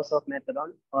the dose of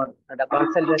methadone or the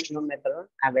concentration of methadone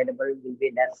available will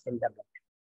be less in the blood.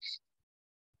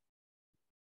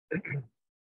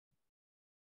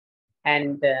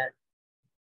 And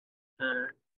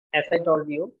as I told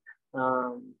you,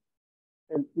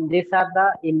 these are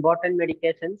the important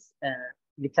medications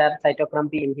which are cytochrome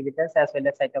P inhibitors as well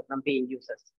as cytochrome P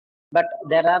inducers. But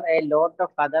there are a lot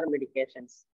of other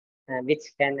medications which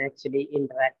can actually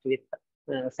interact with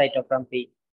cytochrome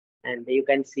P. And you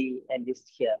can see a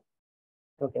list here.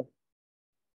 Okay.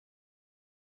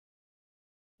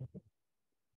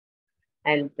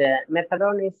 And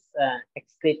methadone is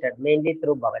excreted mainly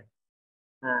through bowel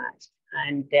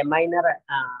and a minor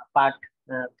part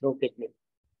through kidney.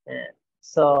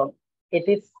 So it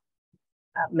is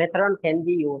methadone can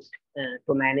be used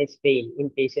to manage pain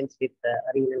in patients with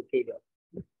renal failure.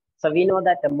 So we know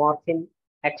that the morphine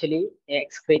actually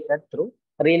excreted through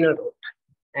renal route,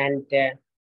 and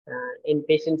in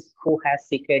patients who has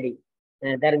CKD,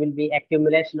 there will be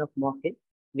accumulation of morphine,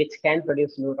 which can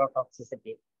produce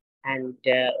neurotoxicity. And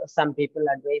some people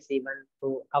advise even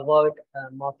to avoid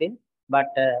morphine,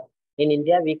 but in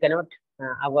India, we cannot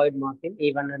avoid morphine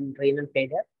even in renal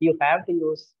failure. You have to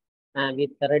use with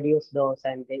the reduced dose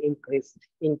and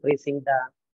increasing the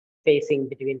spacing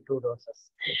between two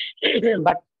doses.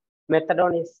 But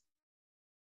methadone is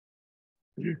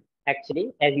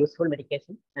actually a useful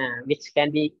medication which can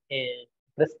be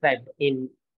prescribed in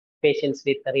patients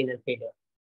with renal failure.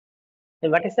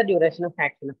 And what is the duration of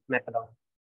action of methadone?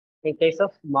 In case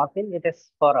of morphine, it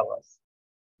is 4 hours.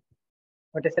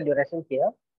 What is the duration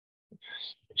here?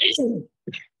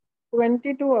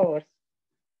 22 hours.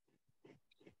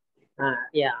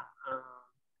 Yeah,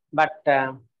 but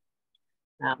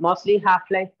mostly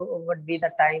half-life would be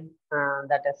the time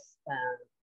that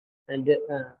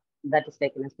is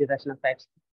taken as duration of action.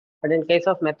 But in case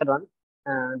of methadone,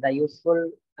 the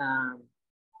useful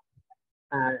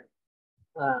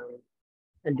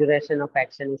duration of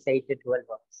action is 8 to 12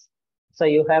 hours. So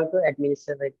you have to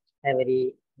administer it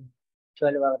every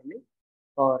 12 hours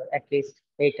or at least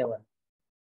 8 hours.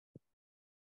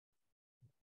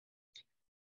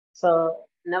 So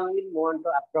now we will move on to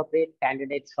appropriate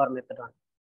candidates for methadone.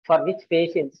 For which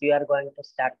patients you are going to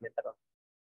start methadone?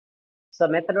 So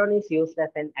methadone is used as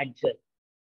an adjuvant.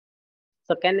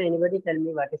 So can anybody tell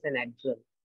me what is an adjuvant?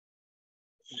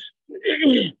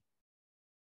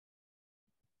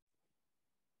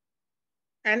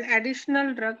 An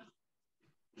additional drug.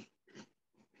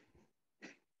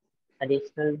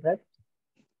 Additional drug?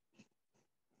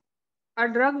 A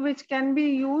drug which can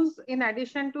be used in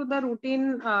addition to the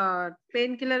routine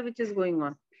painkiller which is going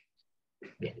on.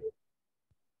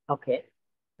 Okay.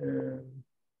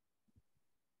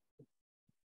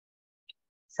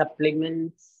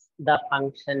 Supplements the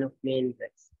function of main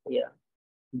drugs. Yeah.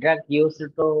 drug used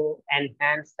to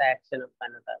enhance the action of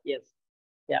another. Yes.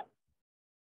 Yeah.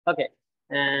 Okay.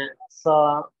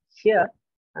 So here,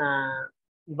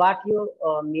 what you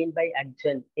mean by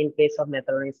adjunct in case of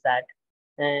methadone is that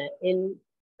in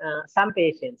some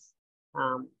patients,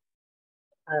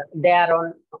 they are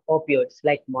on opioids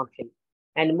like morphine,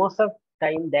 and most of the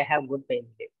time they have good pain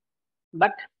relief.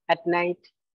 But at night,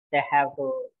 they have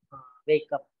to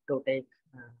wake up to take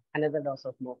another dose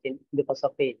of morphine because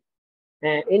of pain.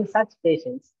 In such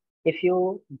patients, if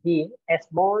you give a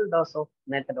small dose of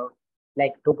methadone,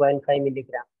 like 2.5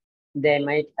 milligram, they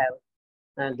might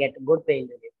have get good pain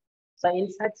relief. So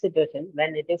in such situation,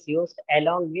 when it is used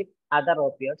along with other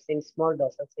opioids in small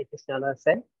doses, it is known as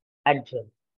an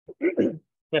adjunct.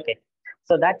 Okay,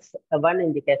 so that's one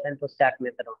indication to start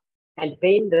methadone. And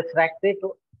pain refractory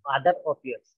to other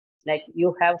opioids, like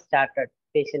you have started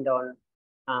patient on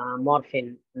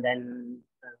morphine, then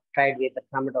tried with the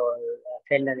tramadol,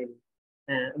 fentanyl.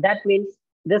 That means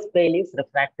this pain is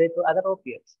refractory to other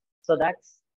opioids. So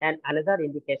that's another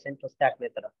indication to start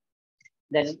methadone.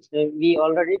 Then we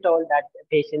already told that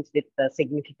patients with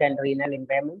significant renal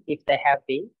impairment, if they have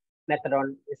pain,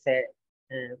 methadone is a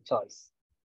choice.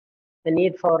 The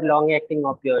need for long-acting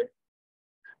opioid,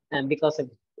 because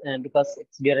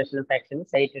its duration of action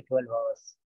is 8 to 12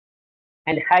 hours,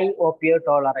 and high opioid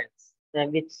tolerance,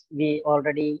 which we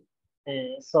already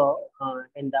saw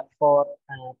in the 4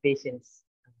 patients.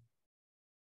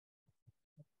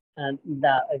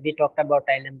 We talked about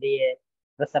NMDA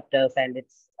receptors and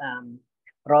its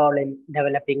role in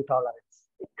developing tolerance.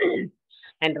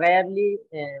 And rarely,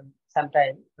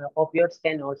 sometimes opioids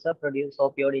can also produce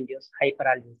opioid-induced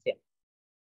hyperalgesia.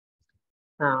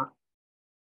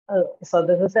 So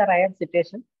this is a rare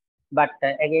situation, but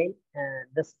again,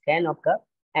 this can occur,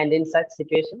 and in such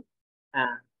situation,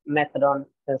 methadone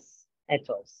is a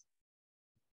choice.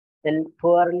 Then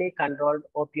poorly controlled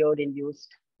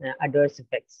opioid-induced adverse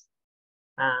effects.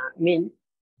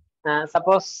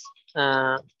 Suppose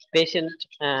patient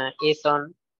is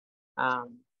on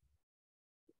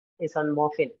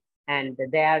morphine and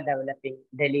they are developing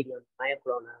delirium,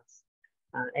 myoclonus,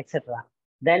 etc.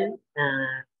 Then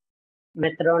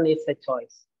methadone is a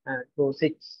choice to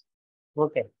switch.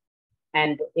 Okay,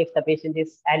 and if the patient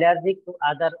is allergic to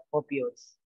other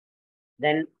opioids,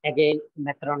 then again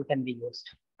methadone can be used.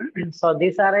 So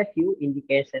these are a few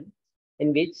indications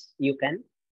in which you can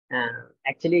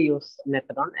actually use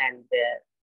methadone and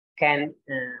can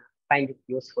find it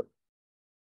useful.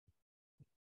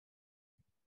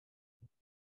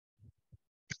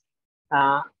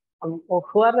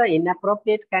 Who are the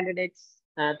inappropriate candidates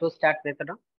to start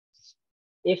methadone?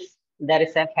 If there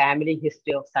is a family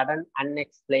history of sudden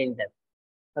unexplained death.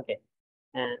 Okay,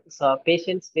 so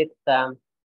patients with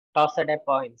torsade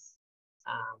points,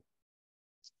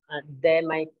 they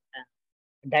might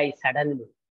die suddenly,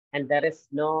 and there is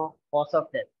no cause of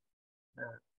death.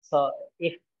 So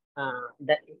if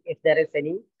there is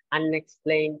any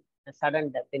unexplained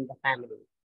sudden death in the family,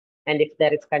 and if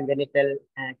there is congenital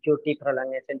QT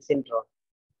prolongation syndrome,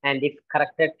 and if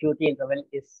corrected QT interval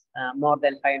is more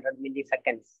than 500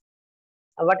 milliseconds,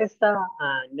 what is the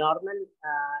normal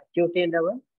QT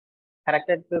interval?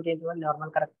 Corrected QT interval, normal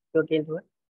corrected QT interval?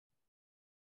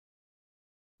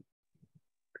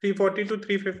 340 to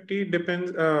 350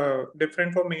 depends,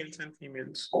 different for males and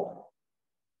females.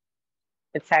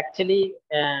 It's actually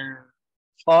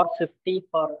 450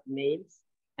 for males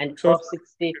and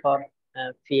 460 for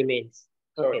females.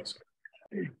 Okay.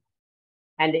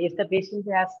 And if the patient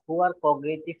has poor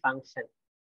cognitive function,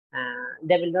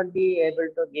 they will not be able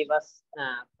to give us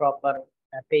proper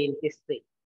pain history.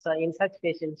 So in such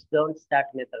patients, don't start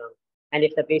methadone. And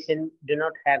if the patient do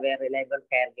not have a reliable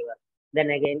caregiver,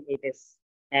 then again, it is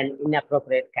an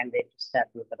inappropriate candidate to start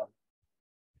methadone.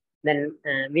 Then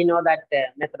we know that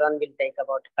methadone will take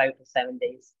about 5 to 7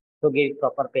 days to give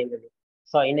proper pain relief.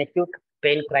 So in acute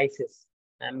pain crisis,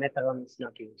 methadone is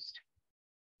not used.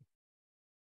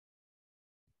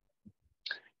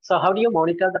 So how do you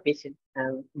monitor the patient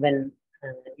when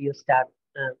you start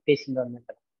patient on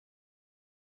methadone?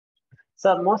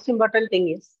 So most important thing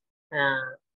is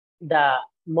the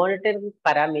monitoring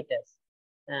parameters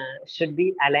should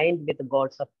be aligned with the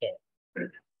goals of care.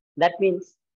 That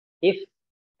means if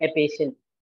a patient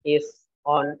is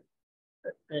on,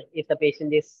 if the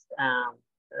patient is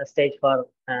stage 4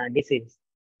 disease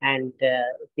and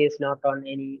he is not on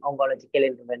any oncological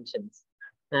interventions,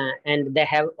 and they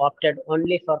have opted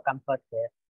only for comfort care,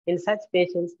 in such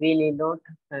patients, we need not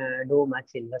do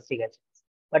much investigations.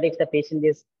 But if the patient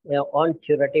is on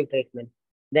curative treatment,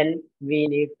 then we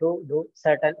need to do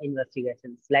certain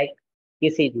investigations like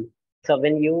ECG. So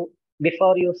when you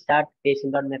before you start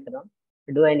patient on methadone,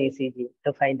 do an ECG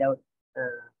to find out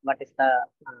what is the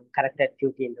corrected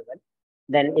QT interval.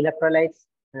 Then electrolytes,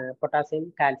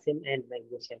 potassium, calcium, and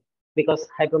magnesium. Because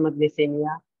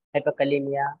hypomagnesemia,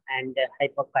 hypokalemia, and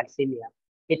hypocalcemia,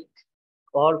 it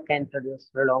all can produce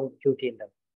prolonged QT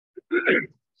interval.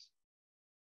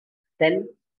 Then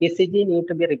ECG need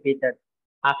to be repeated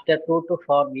after 2 to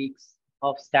 4 weeks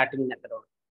of starting methadone.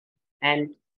 And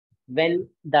when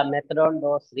the methadone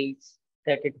dose reaches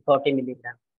 30 to 40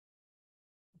 milligram.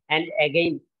 And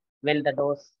again, when the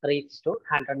dose reaches to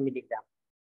 100 milligram.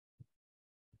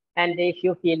 And if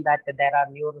you feel that there are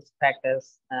new risk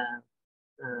factors,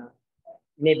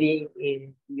 maybe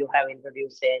you have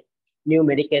introduced a new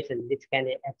medication which can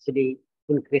actually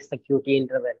increase the QT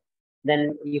interval,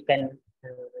 then you can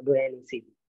do an ECG.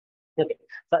 Okay,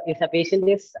 so if the patient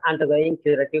is undergoing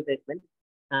curative treatment,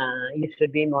 you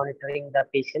should be monitoring the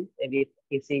patient with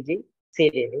ECG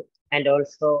serially, and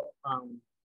also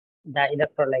the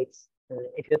electrolytes.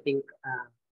 If you think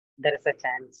there is a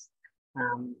chance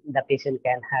the patient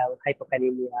can have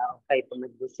hypokalemia,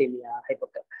 hypomagnesemia,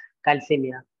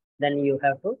 hypocalcemia, then you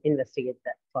have to investigate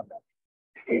that for that.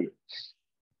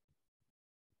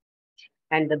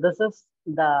 And this is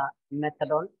the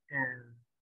methadone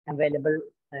available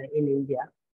in India,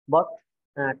 both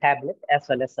tablet as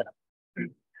well as syrup.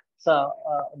 So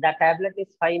the tablet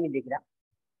is 5 milligram,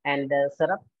 and the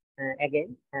syrup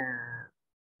again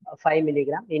 5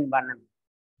 milligram in 1 ml.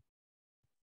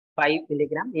 5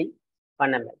 milligram in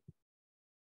 1 ml.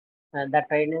 The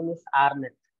trade name is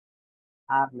RNet.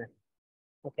 RNet.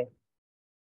 Okay.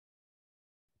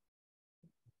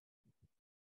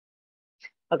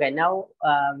 Okay, now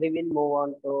we will move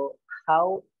on to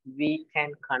how we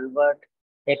can convert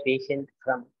a patient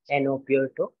from an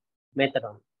opioid to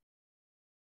methadone.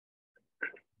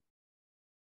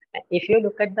 If you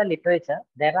look at the literature,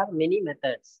 there are many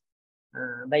methods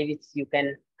by which you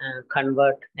can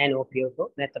convert an opioid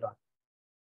to methadone.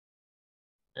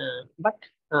 But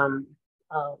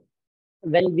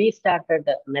when we started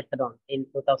methadone in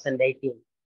 2018,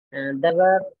 there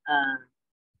were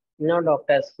no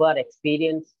doctors who are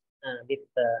experienced with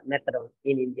methadone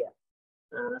in India.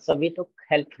 So we took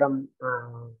help from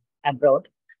abroad,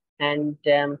 and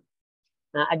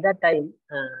at that time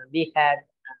we had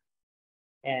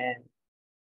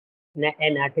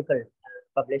an article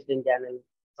published in Journal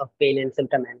of Pain and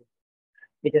Symptom Management,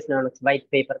 which is known as White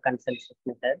Paper Consensus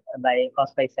Method by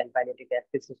hospice and palliative care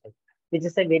physicians, which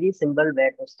is a very simple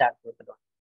way to start methadone.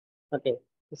 Okay,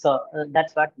 so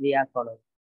that's what we are following.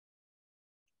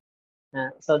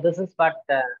 So this is what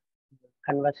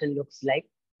conversion looks like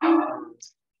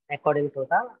according to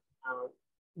the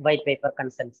White Paper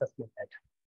Consensus Method.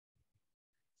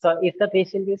 So if the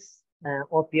patient is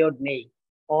opioid naive,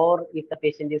 or if the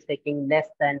patient is taking less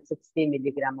than 60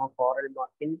 milligram of oral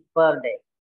morphine per day,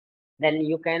 then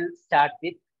you can start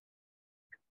with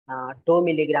 2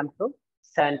 milligram to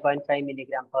 7.5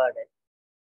 milligram per day.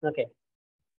 Okay.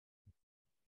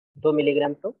 2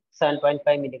 milligram to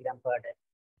 7.5 milligram per day.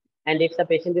 And if the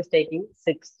patient is taking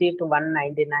 60 to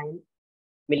 199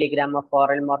 milligram of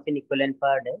oral morphine equivalent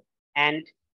per day, and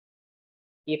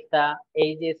if the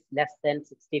age is less than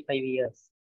 65 years,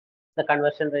 the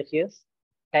conversion ratio is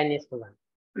 10:1.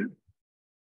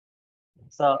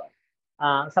 So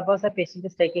suppose the patient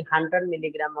is taking 100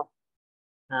 milligram of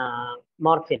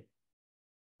morphine,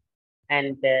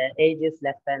 and age is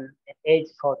less than age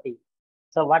 40.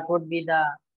 So what would be the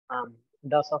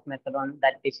dose of methadone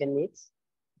that patient needs?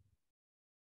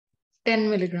 10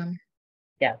 milligram.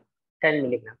 Yeah, 10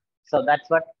 milligram. So that's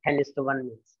what 10:1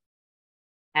 means.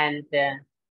 And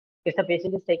if the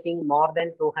patient is taking more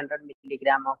than 200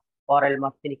 milligram of oral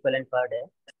morphine equivalent per day,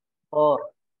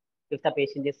 or if the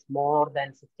patient is more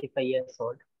than 65 years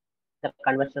old, the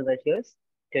conversion ratio is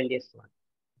 20:1.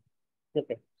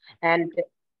 Okay. And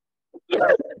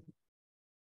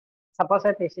suppose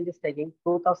a patient is taking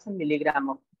 2000 milligram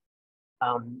of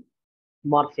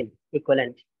morphine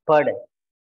equivalent per day,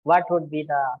 what would be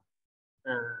the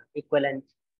equivalent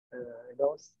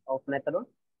dose of methadone?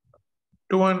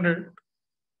 200.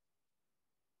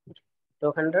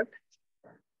 200.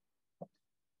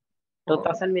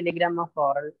 2000 milligram of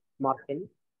oral morphine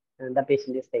the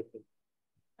patient is taking.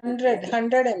 100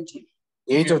 mg.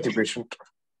 Age of the patient.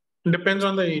 Depends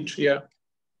on the age, yeah.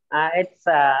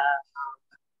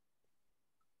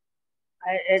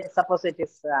 Suppose it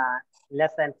is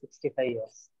less than 65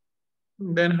 years.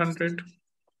 Then 100.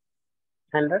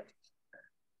 100.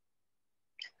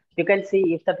 You can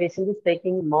see if the patient is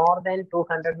taking more than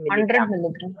 200 milligram, 100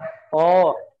 milligram.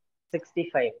 or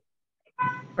 65.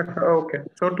 Okay,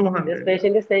 so 200. This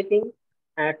patient is taking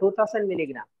 2000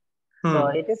 milligram. So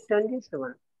it is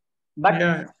 20:1. But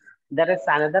Yeah. there is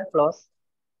another clause.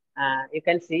 You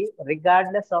can see,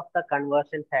 regardless of the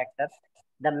conversion factor,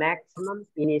 the maximum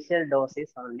initial dose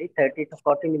is only 30 to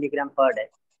 40 milligram per day.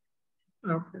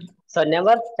 Okay. So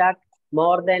never start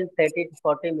more than 30 to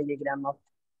 40 milligram of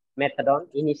methadone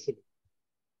initially.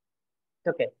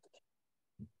 Okay.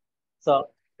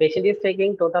 So patient is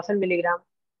taking 2000 milligram,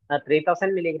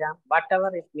 3000 milligram,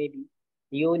 whatever it may be.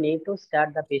 You need to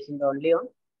start the patient only on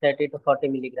 30 to 40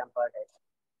 milligram per day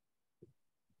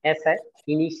as an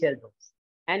initial dose.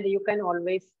 And you can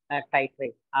always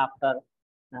titrate after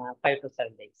 5 to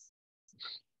 7 days.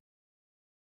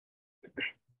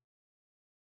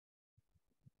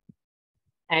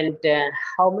 And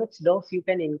how much dose you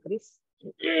can increase?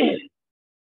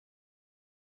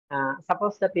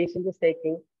 Suppose the patient is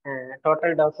taking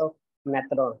total dose of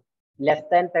methadone less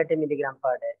than 30 milligram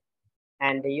per day,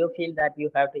 and you feel that you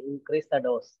have to increase the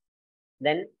dose,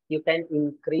 then you can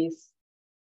increase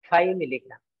 5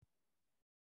 milligram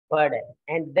per day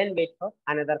and then wait for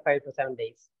another 5 to 7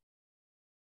 days.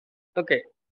 Okay.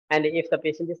 And if the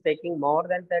patient is taking more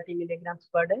than 30 milligrams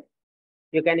per day,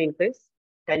 you can increase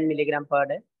 10 milligram per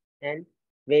day and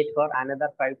wait for another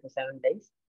 5 to 7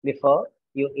 days before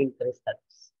you increase the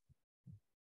dose.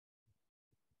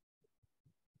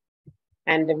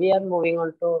 And we are moving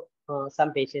on to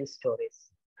some patient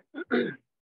stories.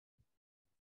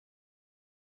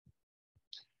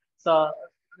 So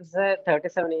this is a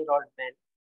 37-year-old man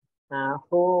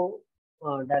who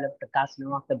developed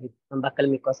carcinoma of the buccal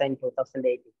mucosa in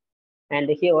 2018. And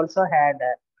he also had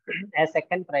a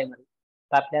second primary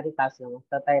papillary carcinoma of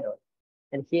the thyroid.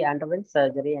 And he underwent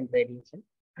surgery and radiation.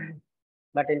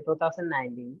 But in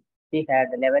 2019, he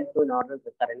had level 2 nodal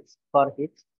recurrence for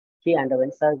which he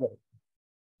underwent surgery.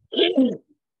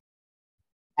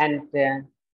 And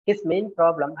his main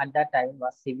problem at that time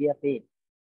was severe pain.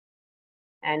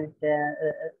 And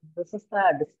this is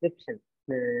the description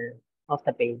of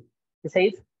the pain. It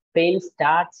says pain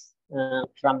starts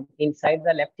from inside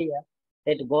the left ear.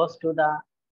 It goes to the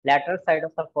lateral side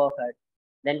of the forehead,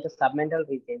 then to submental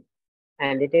region.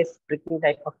 And it is pricking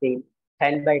type of pain,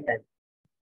 10 by 10.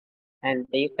 And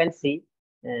you can see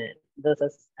this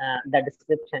is the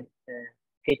description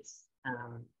fits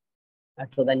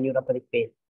to the neuropathic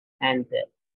pain. And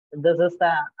this is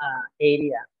the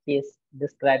area he is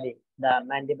describing, the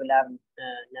mandibular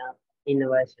nerve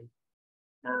innervation.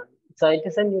 So it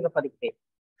is a neuropathic pain.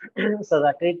 So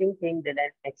the treating team did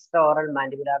an extraoral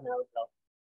mandibular nerve block.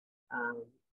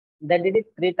 They did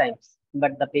it 3 times,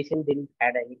 but the patient didn't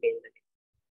have any pain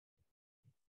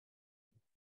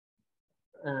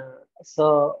relief.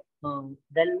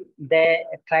 Then they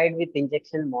tried with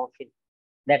injection morphine.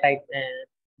 That I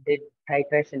did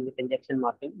titration with injection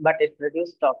morphine, but it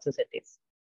reduced toxicities.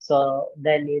 So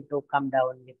they need to come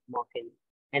down with morphine.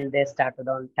 And they started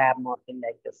on tab morphine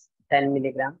like this: 10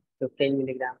 milligram, 15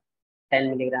 milligram, 10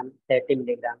 milligram, 30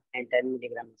 milligram, and 10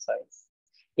 milligram soils.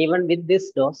 Even with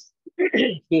this dose,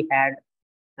 he had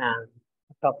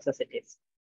toxicities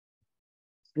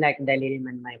like delirium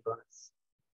and myoclonus.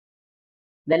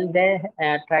 Then they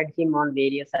tried him on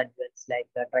various adjuncts like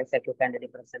tricyclic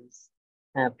antidepressants,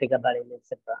 pregabalin,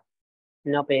 etc.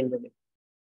 No pain relief.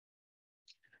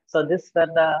 So this were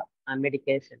the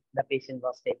medication the patient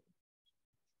was taking: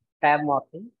 tab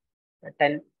morphine,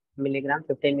 10 milligram,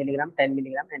 15 milligram, 10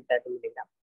 milligram, and 30 milligram.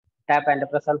 Tab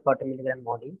antidepressant 40 milligram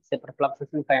MOD,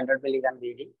 ciprofloxacin 500 milligram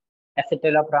BD,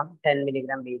 escitalopram 10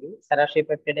 milligram BD,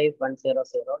 serratiopeptidase 100,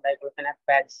 diclofenac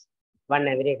patch 1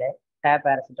 every day, tab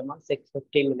paracetamol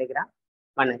 650 milligram,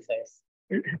 1 SOS.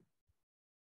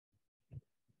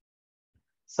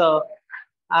 So,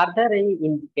 are there any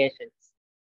indications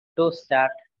to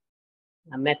start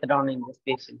a methadone in this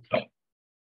patient?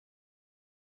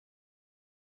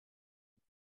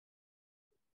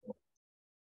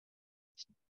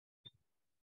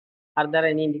 Are there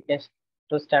any indications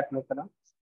to start methadone?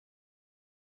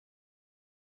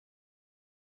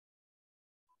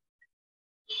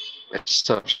 Yes,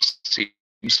 sir.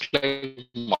 Seems like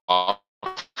morphine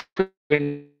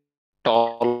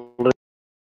tolerance.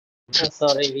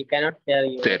 Sorry, we cannot hear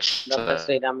you, There's, Dr.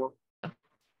 Sriramu.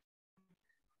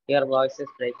 Your voice is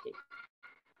breaking.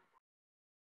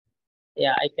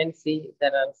 Yeah, I can see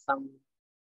there are some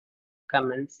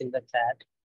comments in the chat.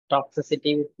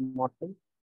 Toxicity with morphine.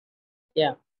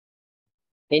 Yeah.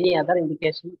 Any other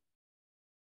indication?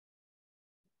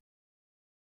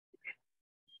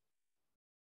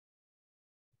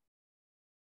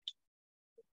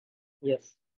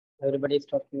 Yes. Everybody is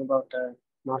talking about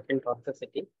morphine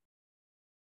toxicity.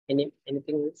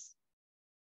 Anything else?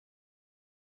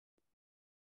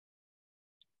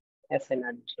 As an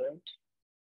adjunct.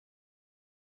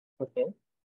 Okay.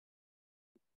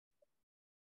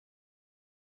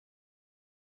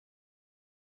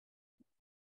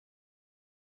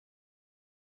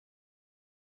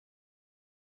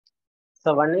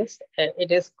 So one is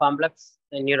it is complex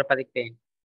neuropathic pain.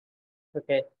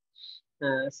 Okay.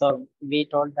 So we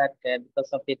told that because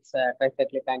of its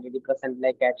tricyclic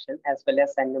antidepressant-like action as well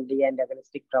as NMDA and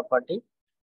agonistic property,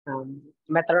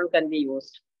 methadone can be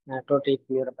used to treat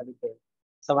neuropathic pain.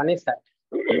 So one is that,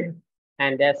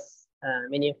 and as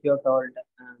many of you told,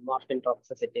 morphine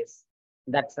toxicities.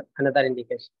 That's another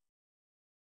indication,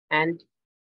 and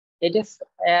it is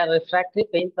a refractory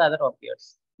pain for other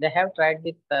opioids. They have tried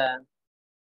with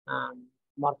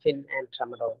morphine and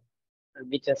tramadol,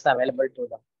 which is available to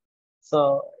them.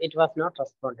 So it was not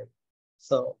responding.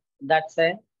 So that's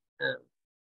a,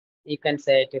 you can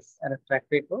say it is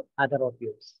refractory to other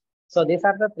opioids. So these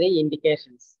are the three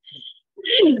indications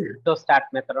to start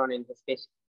methadone in this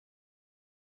patient.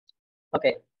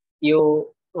 Okay,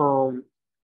 you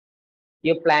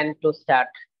plan to start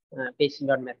patient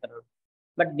on methadone,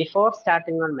 but before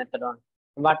starting on methadone,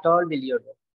 what all will you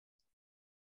do?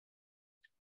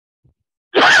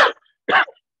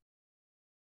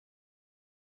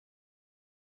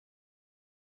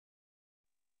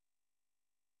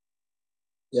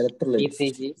 Electrolytes.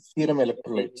 ECG, Serum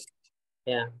electrolytes.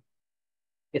 yeah,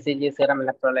 ECG, serum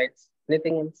electrolytes,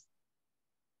 anything else?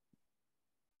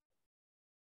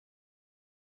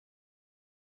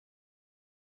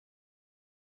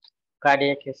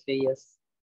 Cardiac history, yes.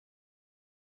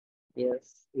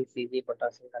 Yes, ECG,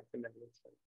 potassium, calcium,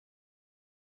 magnesium.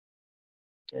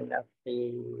 And of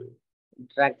the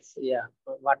drugs, yeah,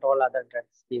 what all other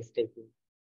drugs he is taking?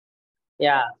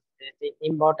 Yeah,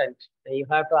 important. You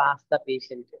have to ask the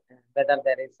patient whether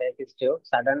there is a history of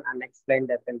sudden unexplained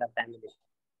death in the family.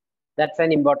 That's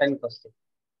an important question.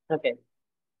 Okay.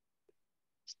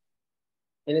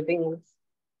 Anything else?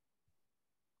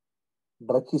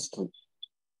 Drug history.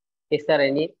 Is there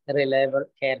any reliable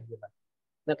caregiver?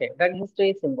 Okay, drug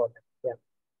history is important.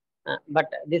 Yeah. But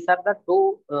these are the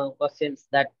two questions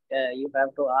that you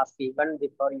have to ask even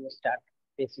before you start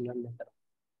patient on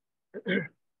methadone.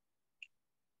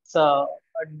 So,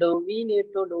 do we need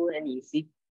to do an ECG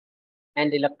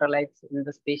and electrolytes in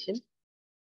this patient?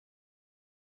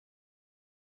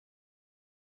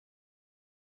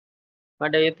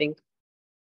 What do you think?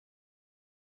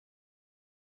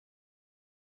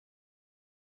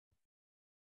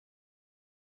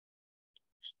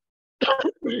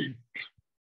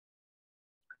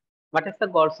 What is the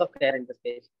goals of care in this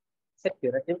patient? Is it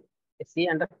curative? Is he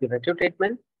under curative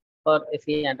treatment or is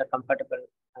he under comfortable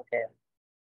care?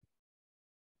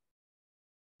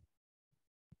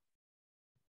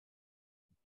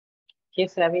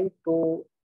 He's having two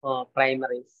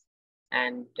primaries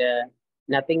and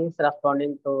nothing is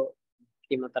responding to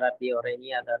chemotherapy or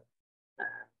any other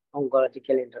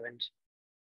oncological intervention.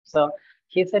 So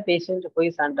he's a patient who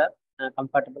is under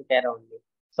comfortable care only.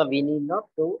 So we need not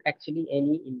do actually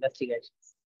any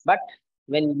investigations. But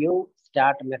when you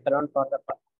start methadone for the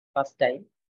first time,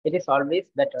 it is always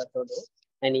better to do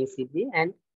an ECG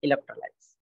and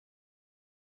electrolytes.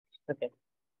 Okay.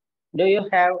 Do you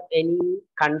have any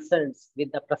concerns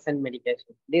with the present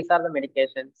medication? These are the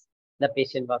medications the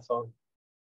patient was on.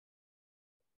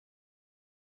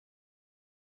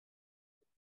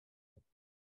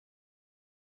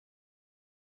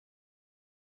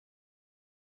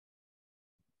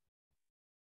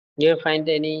 Do you find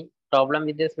any problem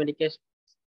with this medication?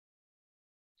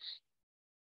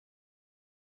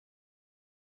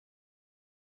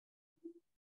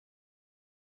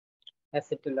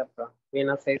 Acetalopram,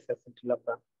 venous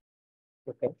acetalopram.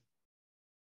 Okay.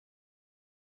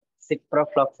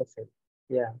 Ciprofloxacin.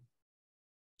 Yeah.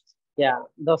 Yeah,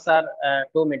 those are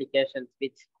two medications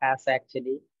which has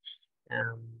actually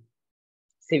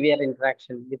severe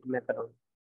interaction with methadone.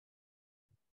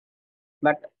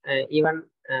 But even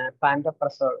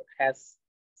pantoprazole has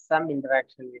some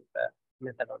interaction with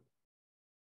methadone.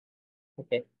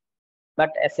 Okay, but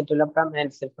escitalopram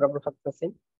and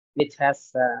ciprofloxacin, which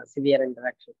has severe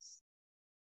interactions.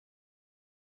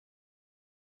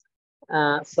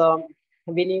 So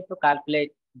we need to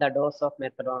calculate the dose of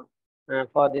methadone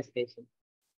for this patient.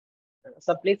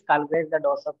 So please calculate the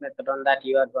dose of methadone that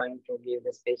you are going to give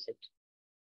this patient.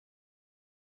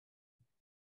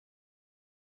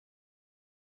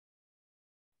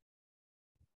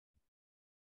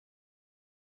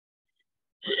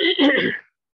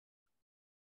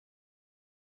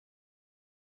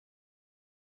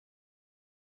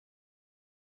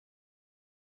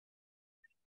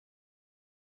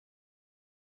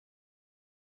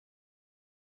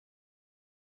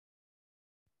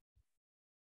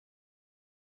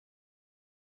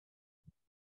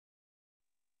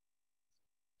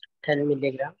 10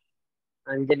 milligram.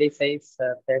 Anjali says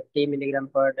 30 milligram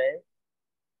per day.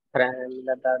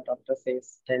 The doctor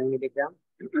says 10 milligram.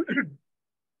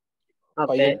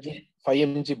 Okay. 5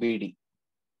 mg BD.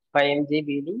 5 mg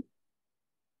BD.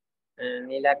 And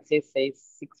Nilaxis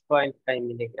says 6.5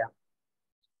 milligram.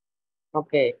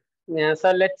 Okay.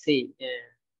 So let's see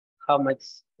how much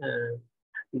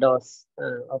dose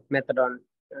of methadone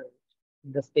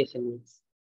this patient needs.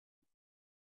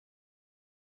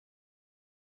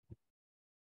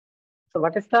 So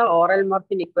what is the oral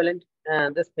morphine equivalent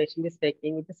this patient is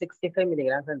taking? It is 65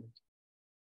 milligrams and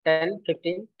 10,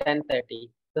 15, 10, 30.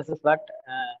 This is what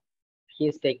he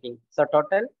is taking. So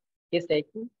total he is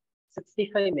taking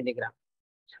 65 milligrams.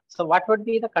 So what would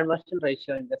be the conversion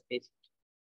ratio in this patient?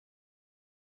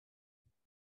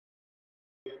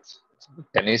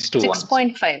 10:1.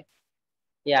 6.5.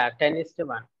 Yeah,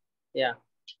 10:1. Yeah.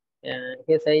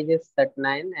 His age is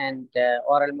 39 and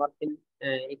oral morphine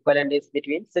equivalent is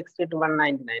between 60 to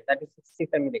 199. That is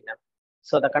 65 milligrams.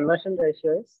 So the conversion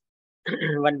ratio is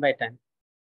 1/10.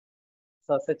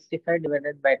 So 65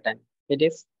 divided by 10, it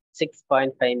is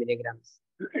 6.5 milligrams.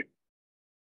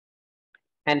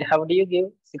 And how do you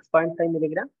give 6.5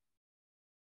 milligram?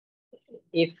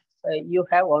 If you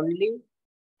have only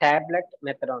tablet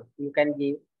methadone, you can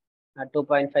give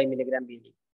 2.5 milligram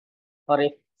BD. Or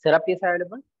if syrup is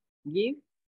available, give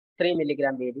 3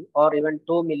 milligram BD or even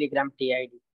 2 milligram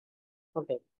TID.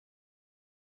 Okay.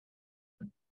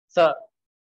 So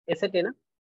is it enough?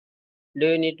 Do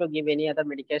you need to give any other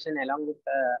medication along with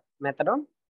methadone?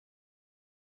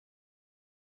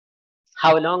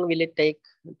 How long will it take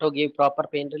to give proper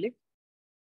pain relief?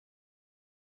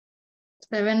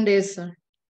 7 days, sir.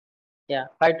 Yeah,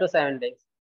 5 to 7 days.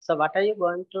 So what are you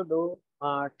going to do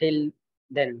till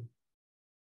then?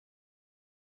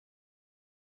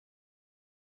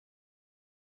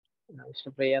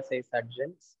 Shriya says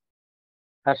adjunts.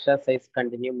 Harsha says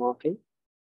continue morphine.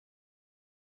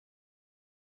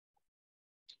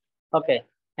 Okay,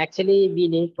 actually we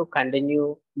need to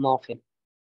continue morphine.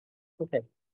 Okay,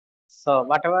 so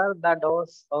whatever the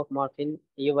dose of morphine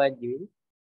you are giving,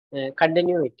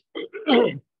 continue it.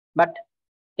 But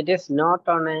it is not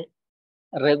on a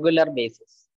regular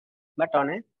basis, but on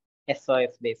a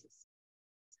SOS basis.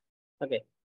 Okay,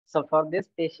 so for this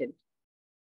patient,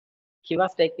 he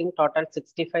was taking total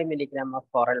 65 milligram of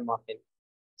oral morphine.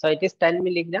 So it is 10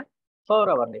 milligram 4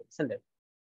 hour day, isn't it?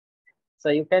 So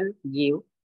you can give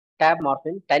tab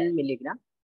morphine 10 milligram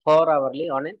 4 hourly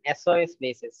on an SOS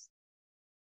basis.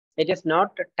 It is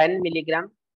not 10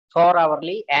 milligram 4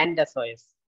 hourly and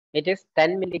SOS. It is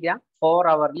 10 milligram 4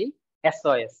 hourly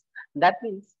SOS. That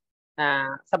means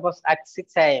suppose at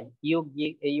 6 a.m. you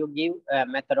give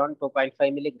methadone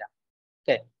 2.5 milligram.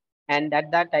 Okay, and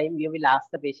at that time you will ask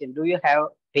the patient, do you have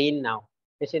pain now?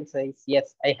 Patient says,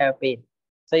 yes, I have pain.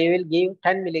 So you will give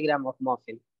 10 milligram of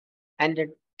morphine. And at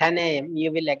 10 a.m.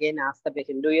 you will again ask the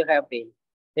patient, do you have pain?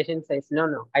 Patient says,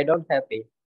 no, I don't have pain.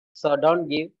 So don't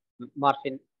give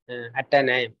morphine at 10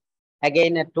 a.m.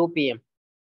 Again at 2 p.m.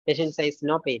 patient says,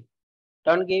 no pain.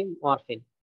 Don't give morphine.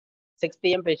 6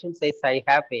 p.m. patient says, I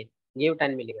have pain. Give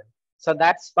 10 milligram. So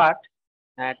that's what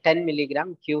 10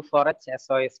 milligram Q4H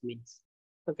SOS means.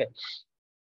 Okay.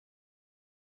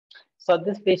 So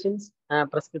this patient's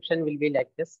prescription will be like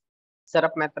this: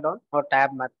 syrup methadone or tab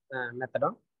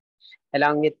methadone,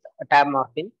 along with tab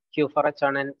morphine, Q4H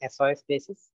on an SOS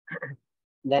basis.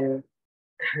 Then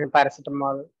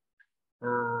paracetamol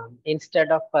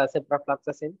instead of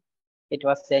ciprofloxacin, it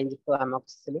was changed to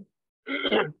amoxicillin.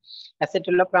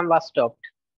 Acetylopram was stopped.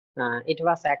 It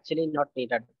was actually not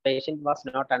needed. The patient was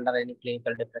not under any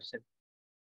clinical depression.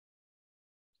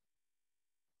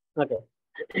 Okay.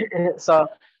 So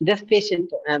this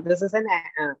patient, this is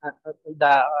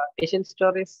the patient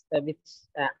stories which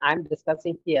I'm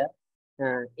discussing here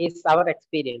is our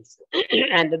experience.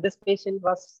 And this patient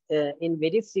was in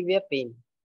very severe pain.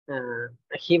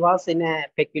 He was in a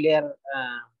peculiar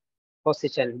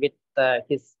position with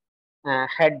his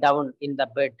head down in the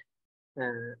bed.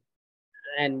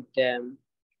 And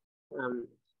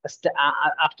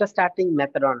after starting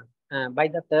methadone, by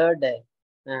the third day,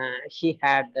 he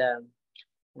had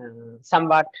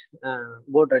somewhat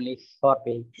good relief for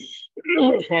pain.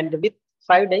 And with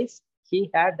 5 days, he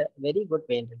had very good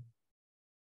pain relief.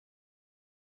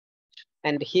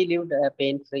 And he lived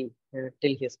pain-free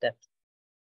till his death.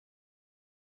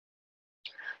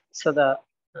 So the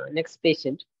next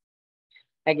patient,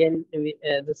 again,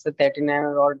 this is a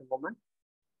 39-year-old woman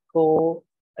who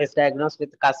is diagnosed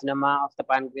with carcinoma of the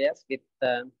pancreas with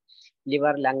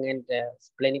liver, lung, and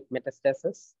splenic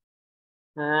metastasis.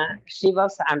 She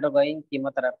was undergoing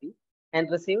chemotherapy and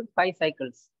received 5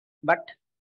 cycles, but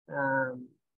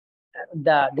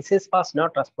the disease was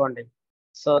not responding.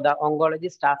 So the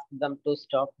oncologist asked them to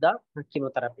stop the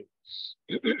chemotherapy.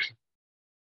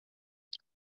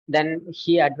 Then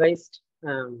he advised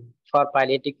for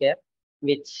palliative care,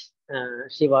 which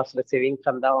she was receiving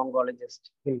from the oncologist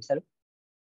himself.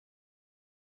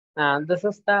 This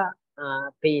is the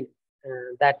pain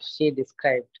that she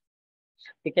described.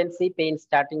 You can see pain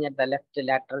starting at the left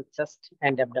lateral chest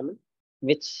and abdomen,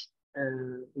 which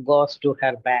goes to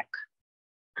her back.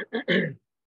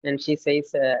 And she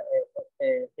says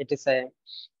it is a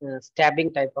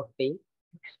stabbing type of pain,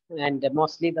 and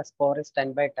mostly the score is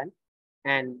 10 by 10.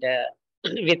 And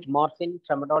with morphine,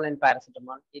 tramadol, and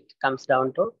paracetamol, it comes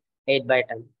down to 8 by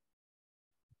 10.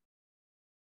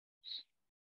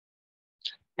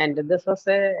 And this was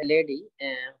a lady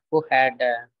who had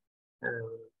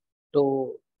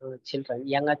two children,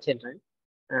 younger children,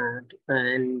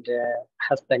 and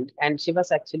husband. And she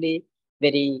was actually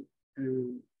very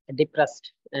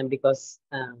depressed because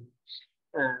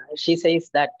she says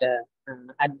that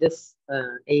at this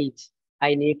age,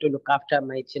 I need to look after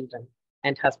my children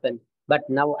and husband. But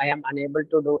now I am unable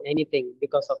to do anything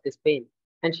because of this pain.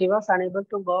 And she was unable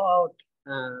to go out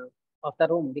of the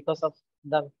room because of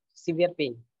the severe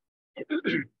pain.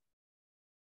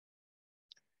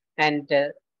 And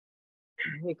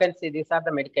you can see these are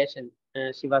the medication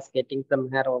she was getting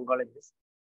from her oncologist.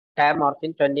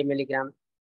 Morphine 20 milligram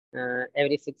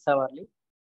every 6 hourly.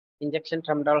 Injection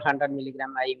tramadol 100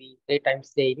 milligram IV 3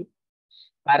 times daily.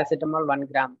 Paracetamol 1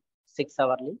 gram 6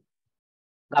 hourly.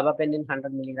 Gabapentin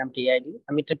 100 milligram TID.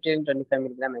 Amitriptyline 25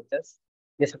 milligram HS.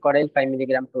 Bisacodyl 5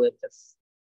 milligram 2 HS.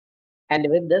 And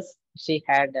with this, she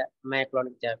had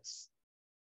myoclonic jerks.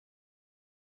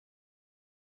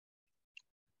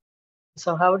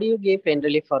 So how do you give pain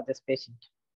relief for this patient?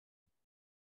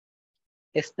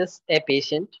 Is this a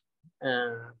patient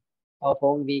of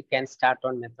whom we can start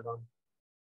on methadone?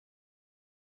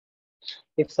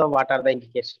 If so, what are the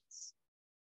indications?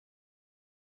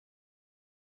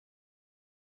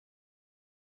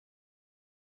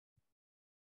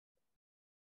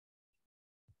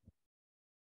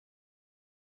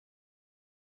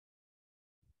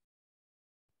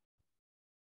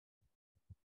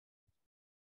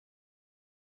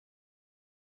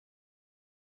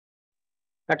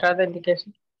 What are the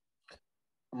indications?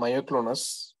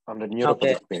 Myoclonus and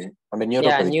neuropathic pain. And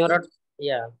Yeah, neuropathic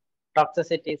pain.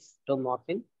 toxicity is to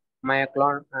morphine,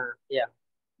 myoclone,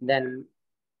 then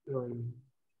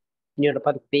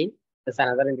neuropathic pain is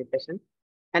another indication.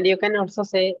 And you can also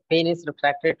say pain is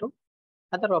refractory to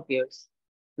other opioids.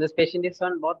 This patient is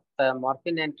on both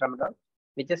morphine and tramadol,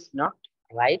 which is not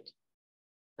right,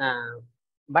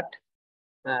 but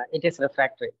it is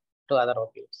refractory to other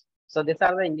opioids. So these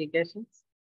are the indications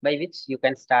by which you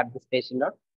can start this patient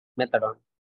on methadone.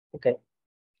 Okay.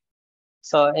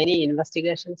 So any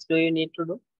investigations do you need to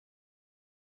do?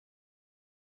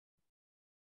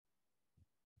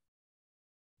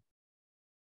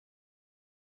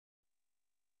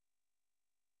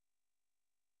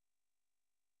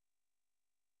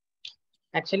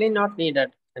 Actually not needed,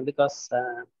 because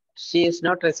she is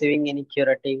not receiving any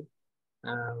curative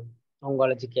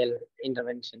oncological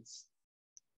interventions.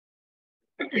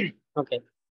 Okay.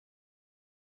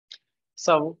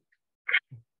 So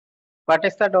what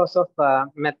is the dose of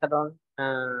methadone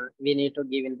we need to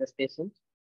give in this patient?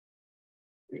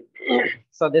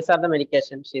 So these are the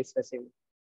medications she is receiving.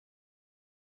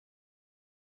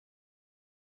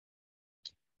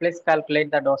 Please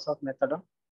calculate the dose of methadone.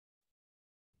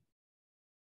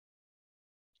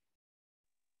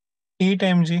 8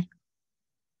 mg.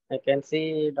 I can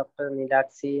see Dr.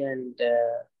 Nilaksi and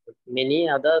many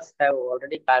others have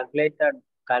already calculated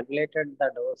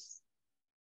the dose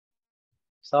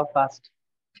so fast.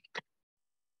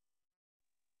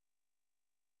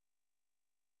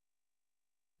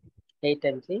 Eight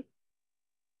mg.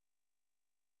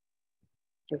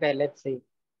 Okay, let's see.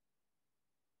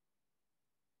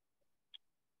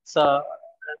 So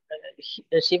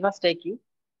she was taking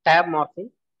tab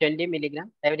morphine 20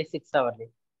 milligram every 6 hourly.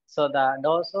 So the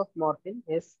dose of morphine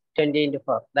is 20 into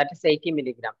 4, that is 80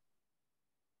 milligram.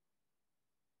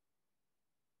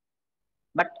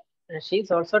 But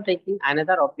she's also taking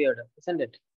another opioid, isn't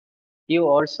it? You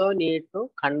also need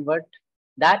to convert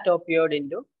that opioid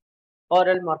into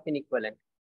oral morphine equivalent.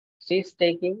 She's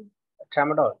taking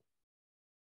tramadol.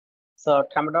 So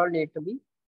tramadol need to be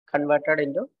converted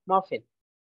into morphine.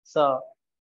 So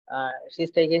she's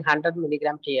taking 100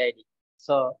 milligram TID.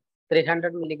 So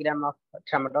 300 milligram of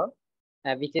tramadol,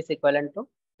 which is equivalent to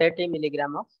 30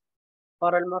 milligram of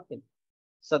oral morphine.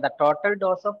 So the total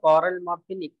dose of oral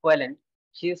morphine equivalent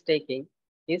she is taking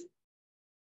is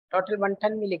total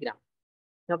 110 milligram.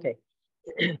 Okay.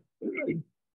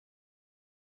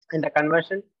 And the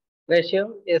conversion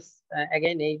ratio is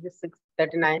again age is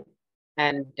 639,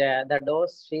 and the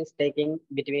dose she is taking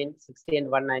between 60 and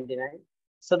 199.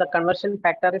 So the conversion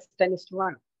factor is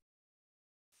 10:1.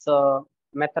 So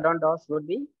methadone dose would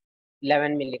be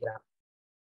 11 milligram.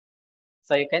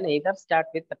 So you can either start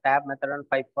with the tab methadone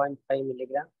 5.5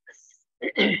 milligram,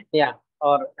 yeah,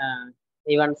 or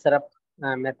even syrup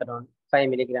methadone 5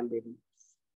 milligram BD.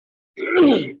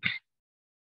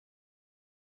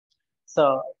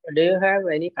 So do you have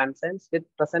any concerns with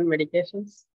present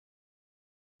medications?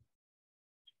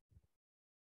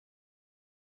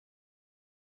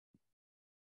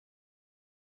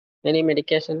 Many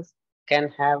medications can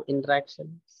have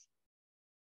interactions.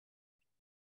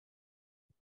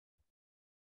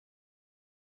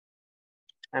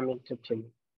 Amitriptyline.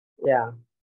 Yeah,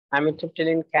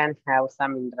 amitriptyline can have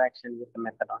some interaction with the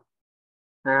methadone.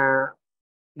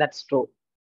 That's true.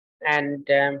 And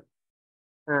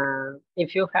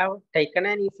if you have taken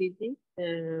an ECG,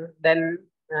 then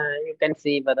you can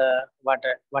see whether what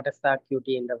is the QT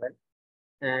interval.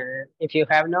 If you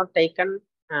have not taken,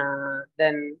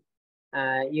 then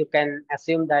you can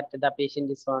assume that the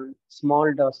patient is on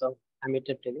small dose of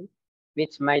amitriptyline,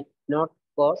 which might not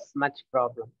cause much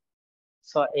problem.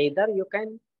 So either you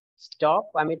can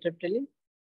stop amitriptyline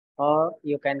or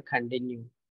you can continue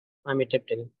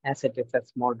amitriptyline as it is a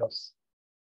small dose.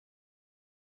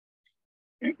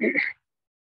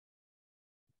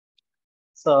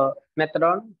 So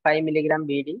methadone 5 milligram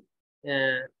BD,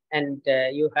 and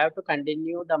you have to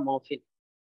continue the morphine.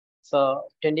 So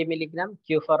 20 milligram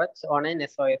Q4H on an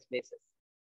SOS basis.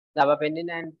 Gabapentin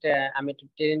and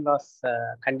amitriptyline was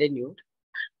continued,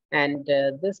 and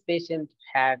this patient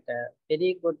had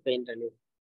very good pain relief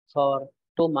for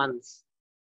 2 months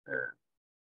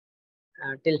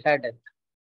till her death.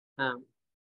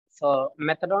 So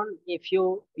methadone, if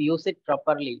you use it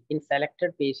properly in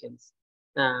selected patients,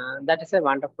 that is a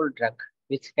wonderful drug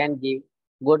which can give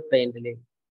good pain relief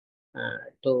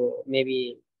to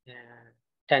maybe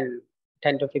 10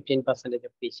 to 15%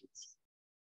 of patients.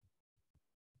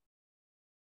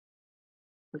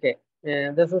 Okay,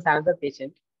 this is another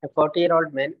patient, a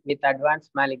 40-year-old man with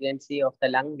advanced malignancy of the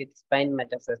lung with spine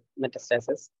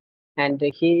metastasis, and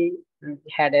he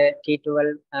had a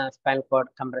T12 spinal cord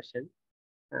compression,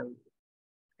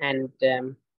 and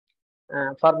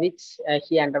for which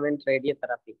he underwent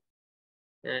radiotherapy.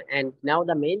 And now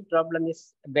the main problem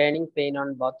is burning pain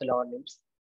on both lower limbs,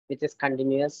 which is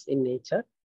continuous in nature,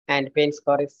 and pain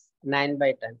score is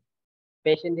 9/10.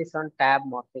 Patient is on tab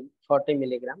morphine 40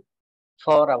 milligram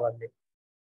 4 hours.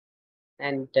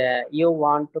 And you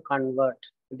want to convert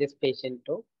this patient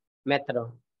to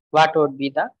methadone. What would be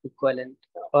the equivalent,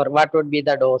 or what would be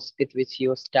the dose with which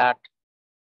you start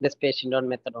this patient on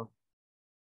methadone?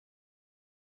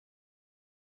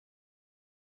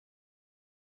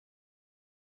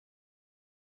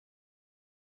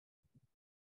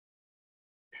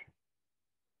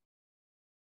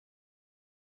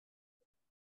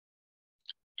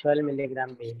 (12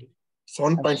 milligram BD).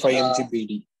 7.5 mg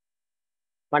BD.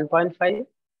 1.5?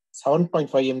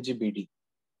 7.5 mg BD.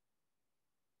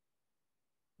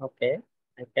 Okay,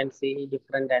 I can see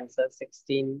different answers: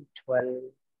 16,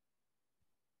 12,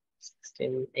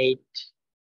 16, 8.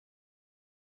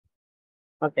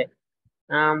 Okay,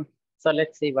 so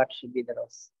let's see what should be the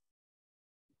dose.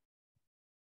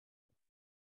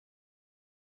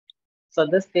 So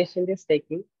this patient is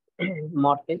taking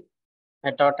morphine,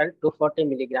 a total 240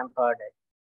 milligram per day.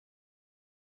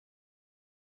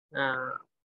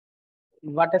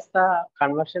 What is the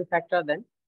conversion factor then?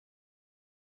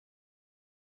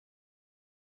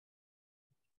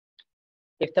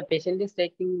 If the patient is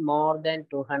taking more than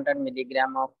 200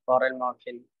 milligram of oral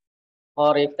morphine,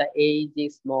 or if the age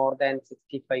is more than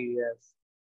 65 years,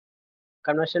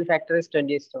 conversion factor is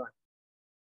 20:1.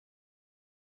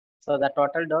 So the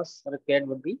total dose required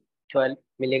would be 12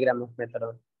 milligram of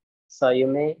methadone. So you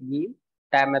may give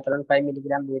tab methadone 5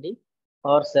 milligram BD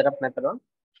or syrup methadone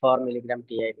 4 milligram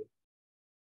TID.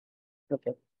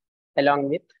 Okay, along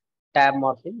with tab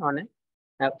morphine on a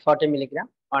 40 milligram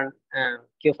on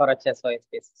Q4H SOS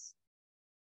basis.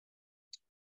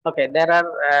 Okay, there are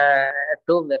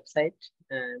 2 websites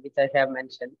which I have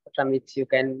mentioned, from which you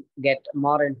can get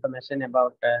more information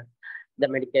about the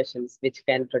medications which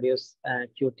can produce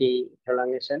QT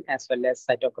prolongation as well as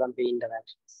cytochrome P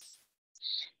interactions.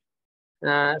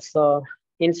 So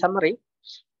in summary,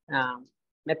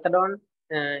 methadone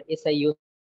is a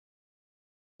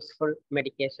useful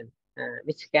medication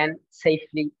which can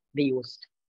safely be used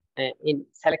in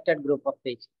selected group of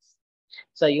patients.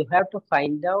 So you have to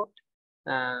find out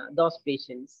those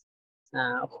patients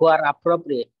who are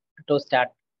appropriate to start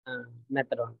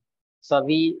methadone. So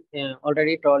we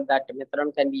already told that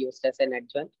methadone can be used as an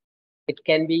adjunct. It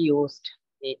can be used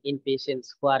in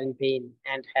patients who are in pain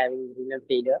and having renal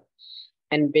failure,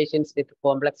 and patients with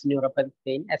complex neuropathic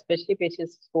pain, especially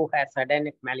patients who have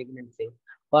sudden malignancy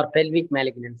or pelvic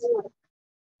malignancy,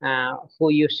 who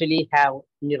usually have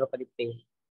neuropathic pain.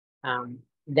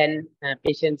 Then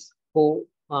patients who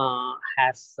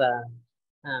has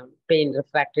pain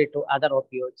refractory to other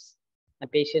opioids,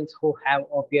 patients who have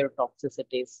opioid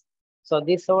toxicities. So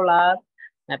these all are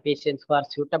patients who are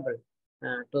suitable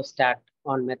to start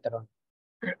on methadone.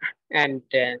 And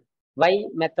why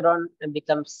methadone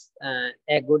becomes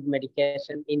a good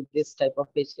medication in this type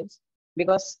of patients?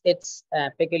 Because it's a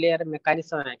peculiar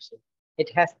mechanism of action. It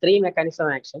has 3 mechanism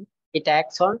of action. It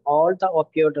acts on all the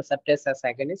opioid receptors as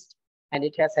agonist, and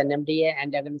it has NMDA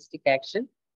antagonistic action,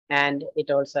 and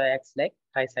it also acts like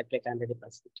tricyclic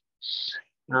antidepressant.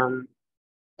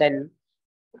 Then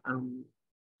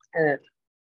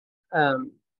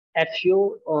a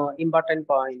few important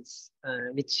points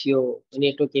which you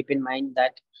need to keep in mind,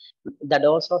 that the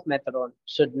dose of methadone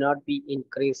should not be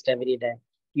increased every day.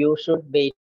 You should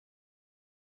wait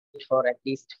for at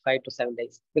least 5 to 7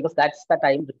 days, because that's the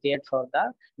time required for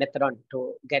the methadone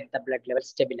to get the blood level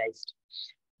stabilized.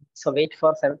 So wait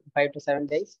for 5 to 7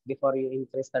 days before you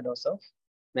increase the dose of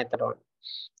methadone.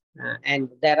 And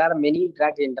there are many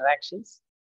drug interactions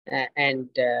and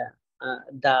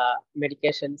the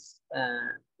medications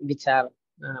which are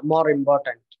more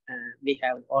important, we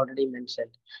have already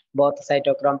mentioned, both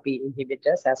cytochrome P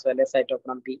inhibitors as well as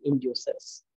cytochrome P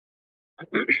inducers.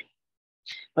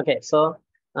 Okay, so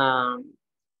I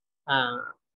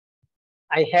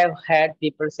have heard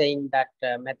people saying that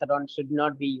methadone should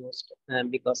not be used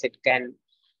because it can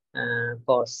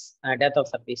cause death of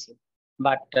the patient.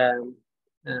 But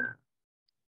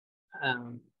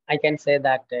I can say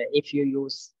that if you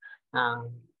use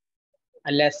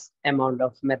a less amount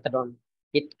of methadone,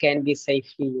 it can be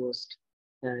safely used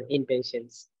in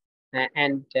patients.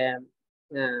 And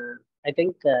I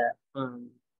think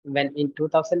when in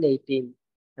 2018,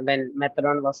 when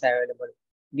methadone was available,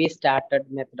 we started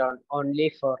methadone only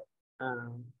for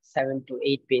 7 to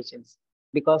 8 patients,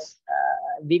 because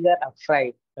we were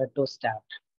afraid to start.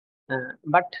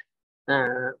 But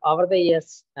over the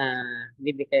years,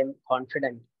 we became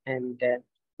confident, and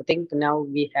I think now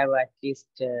we have at least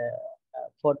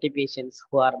 40 patients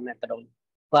who are on methadone.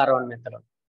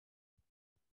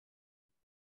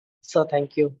 So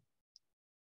thank you.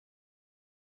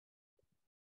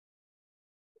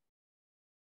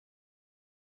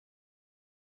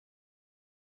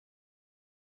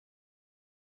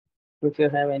 If you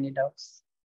have any doubts.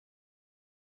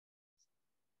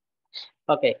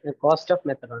 Okay, the cost of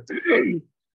methadone.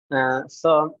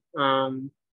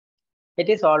 It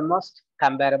is almost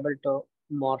comparable to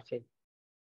morphine.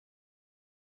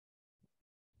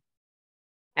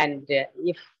 And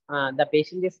if the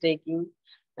patient is taking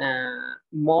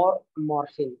more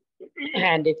morphine,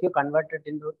 and if you convert it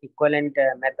into equivalent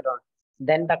methadone,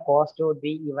 then the cost would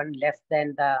be even less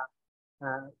than the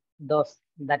dose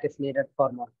that is needed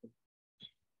for morphine.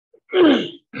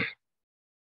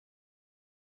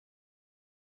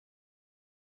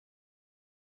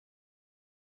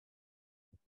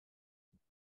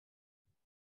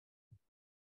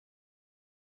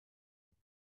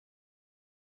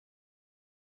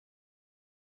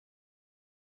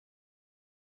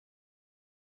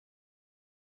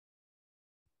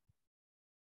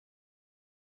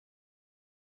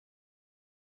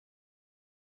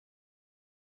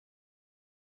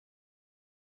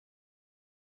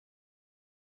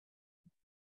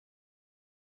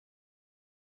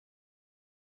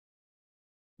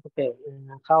 Okay,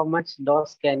 how much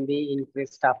dose can be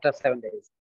increased after 7 days?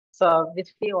 So,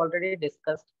 which we already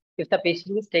discussed, if the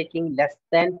patient is taking less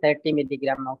than 30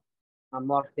 milligram of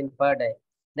morphine per day,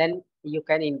 then you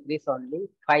can increase only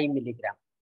 5 milligram.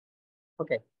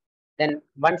 Okay, then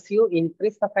once you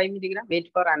increase the 5 milligram, wait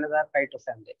for another 5 to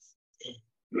 7 days.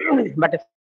 But if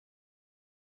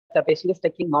the patient is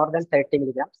taking more than 30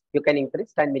 milligrams, you can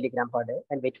increase 10 milligram per day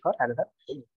and wait for another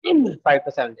 5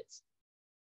 to 7 days.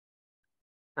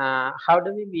 How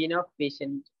do we wean off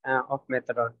patient of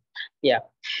methadone? Yeah,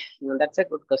 that's a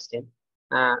good question.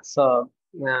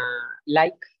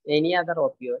 Like any other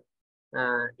opioid,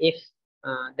 if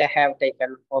they have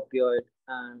taken opioid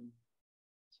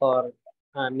for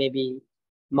maybe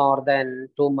more than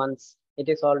 2 months, it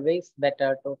is always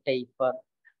better to taper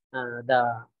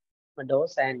the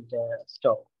dose and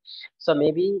stop. So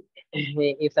maybe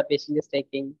if the patient is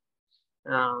taking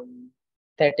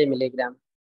 30 milligram,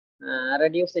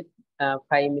 reduce it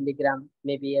 5 milligram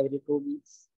maybe every 2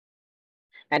 weeks.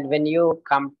 And when you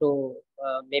come to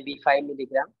maybe 5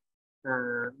 milligram,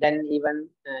 then even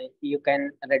you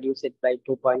can reduce it by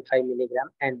 2.5 milligram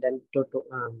and then to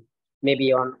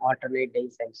maybe on alternate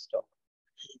days and stop.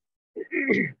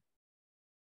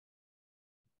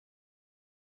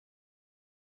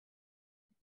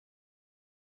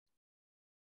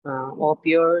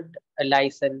 Opioid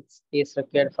license is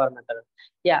required for methadone.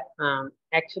 Yeah,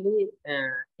 actually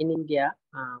in India,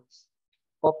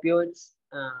 opioids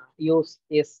use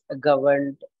is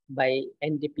governed by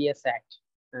NDPS Act,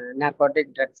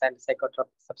 Narcotic Drugs and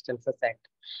Psychotropic Substances Act.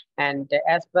 And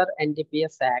as per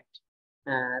NDPS Act,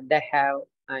 they have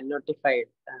notified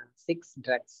 6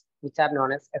 drugs which are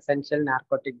known as essential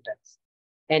narcotic drugs,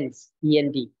 hence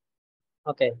END.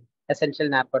 Okay, essential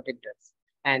narcotic drugs.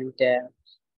 And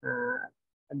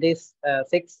these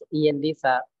 6 ENDs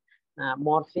are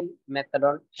morphine,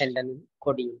 methadone, fentanyl,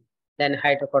 codeine, then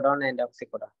hydrocodone and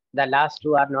oxycodone. The last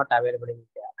 2 are not available in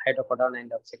India, hydrocodone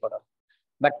and oxycodone,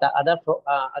 but the other 4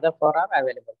 are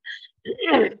available.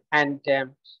 And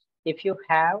if you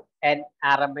have an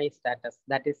RMI status,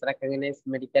 that is recognized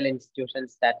medical institution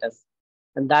status,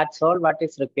 and that's all what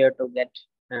is required to get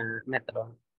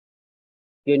methadone.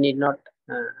 You need not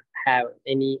have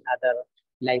any other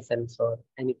license or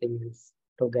anything else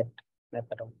to get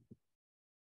methadone.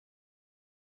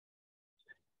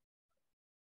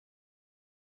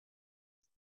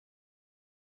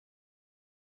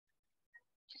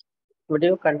 Would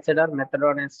you consider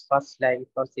methadone as first line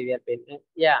for severe pain?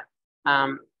 Yeah.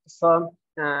 So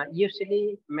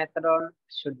usually methadone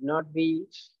should not be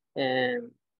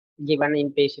given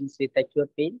in patients with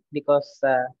acute pain because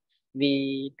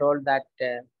we told that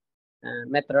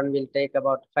methadone will take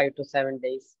about 5 to 7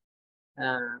 days.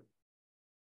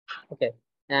 Okay.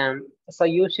 So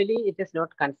usually it is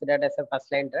not considered as a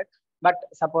first line drug, but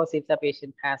suppose if the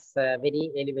patient has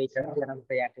very elevated serum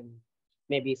creatinine,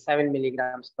 maybe 7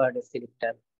 milligrams per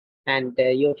deciliter, and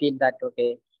you feel that,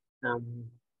 okay,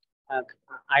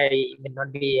 I will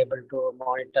not be able to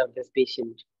monitor this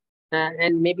patient.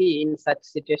 And maybe in such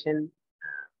situation,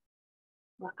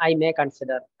 I may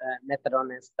consider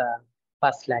methadone as the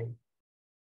first line.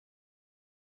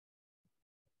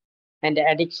 And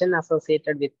addiction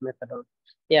associated with methadone.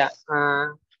 Yeah,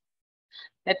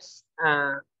 that's,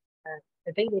 I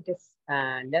think it is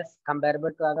less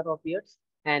comparable to other opioids.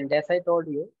 And as I told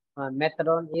you,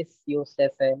 methadone is used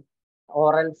as an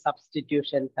oral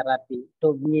substitution therapy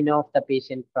to wean off the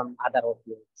patient from other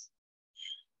opioids.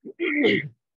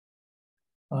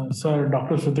 Sir,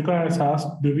 Dr. Shrutika has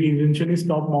asked, do we eventually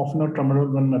stop morphine or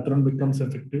tramadol when methadone becomes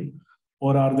effective,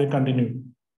 or are they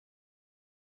continuing?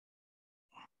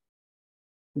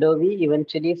 Do we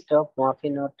eventually stop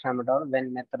morphine or tramadol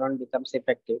when methadone becomes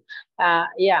effective?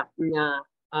 Yeah.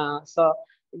 So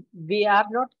we are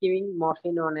not giving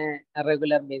morphine on a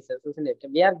regular basis, isn't it?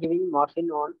 We are giving morphine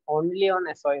only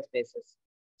on SOS basis.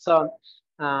 So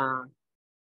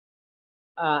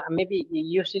maybe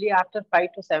usually after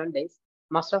 5 to 7 days,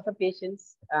 most of the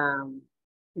patients,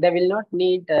 they will not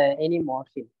need any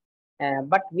morphine,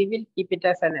 but we will keep it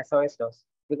as an SOS dose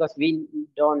because we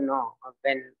don't know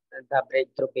when the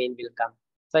breakthrough pain will come.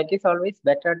 So it is always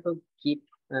better to keep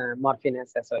morphine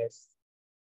as SOS.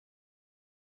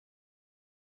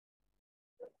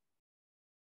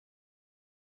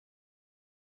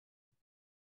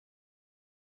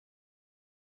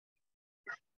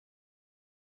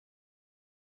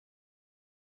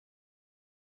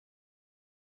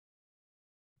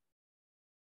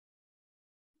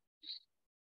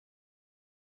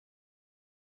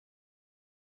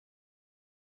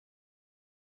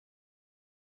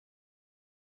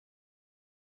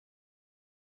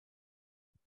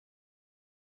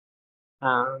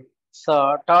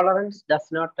 So tolerance does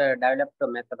not develop to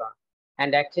methadone,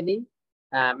 and actually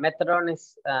methadone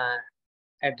is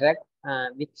a drug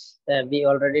which we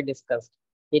already discussed.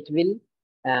 It will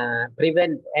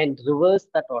prevent and reverse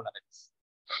the tolerance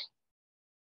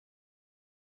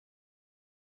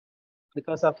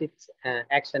because of its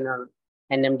action on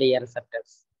NMDA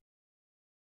receptors.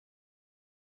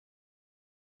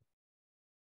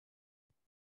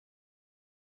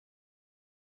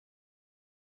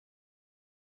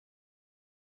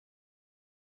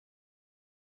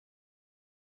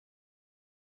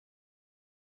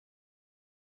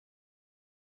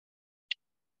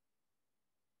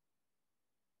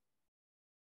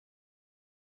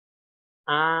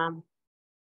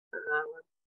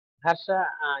 Harsha,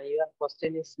 your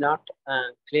question is not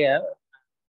clear.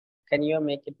 Can you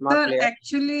make it more clear?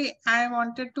 Actually, I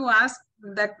wanted to ask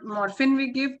that morphine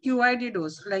we give QID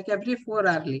dose, like every 4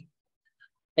 hourly.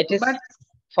 It is, but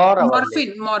 4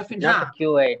 hourly. Morphine. Not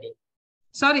QID.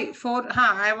 Sorry,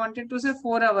 I wanted to say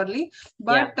 4 hourly,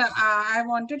 but I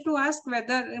wanted to ask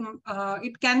whether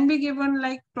it can be given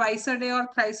like twice a day or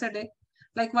thrice a day.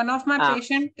 Like one of my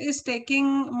patient is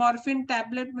taking morphine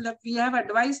tablet. We have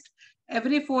advised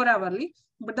every 4 hourly,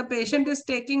 but the patient is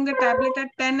taking the tablet at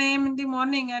 10 a.m. in the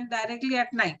morning and directly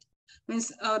at night.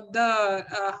 Means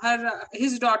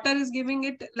his daughter is giving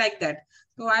it like that.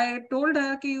 So I told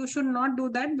her that you should not do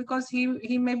that because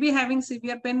he may be having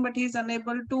severe pain, but he is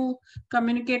unable to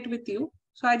communicate with you.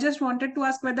 So I just wanted to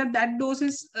ask whether that dose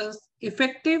is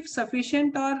effective,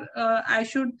 sufficient, or I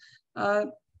should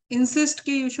insist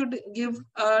that you should give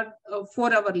a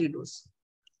 4 hourly dose.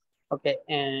 Okay,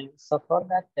 and so for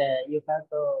that you have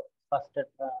to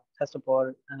first of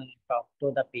all talk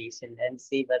to the patient and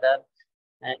see whether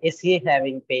is he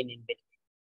having pain in between.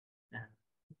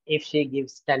 If she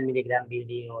gives 10 milligram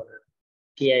BD or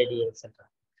TID, etc.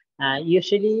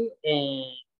 Usually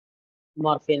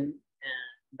morphine,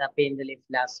 the pain relief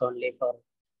lasts only for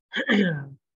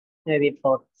maybe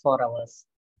for 4 hours,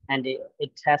 and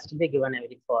it has to be given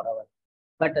every 4 hours.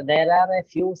 But there are a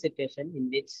few situations in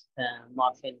which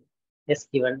morphine is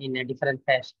given in a different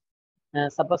fashion.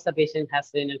 Suppose the patient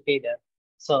has renal failure,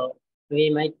 so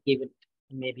we might give it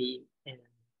maybe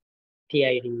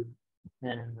TID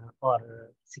or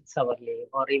 6 hourly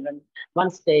or even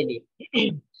once daily.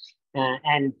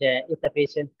 And if the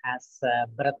patient has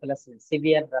breathlessness,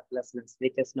 severe breathlessness,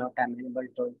 which is not amenable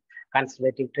to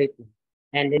conservative treatment,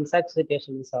 and in such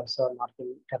situations also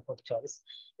morphine type of choice.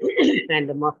 And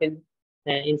the morphine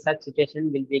in such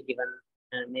situation will be given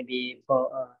maybe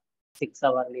for 6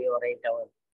 hourly or 8 hours.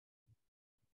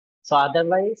 So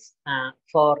otherwise,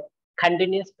 for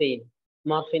continuous pain,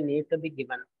 morphine need to be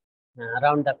given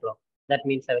around the clock. That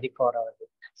means every 4 hours.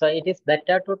 So it is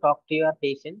better to talk to your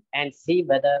patient and see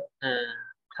whether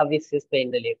how is his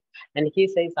pain relief. And he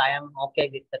says, I am okay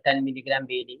with the 10 milligram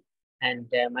BD and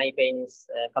my pain is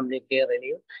completely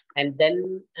relieved. And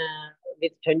then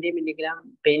with 20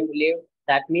 milligram pain relief,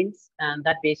 that means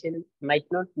that patient might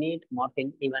not need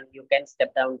morphine, even you can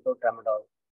step down to tramadol.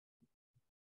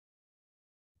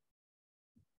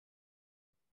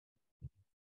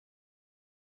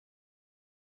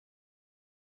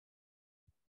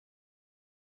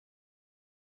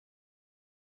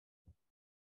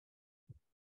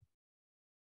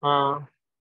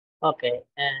 Okay,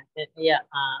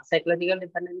 psychological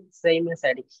dependence, same as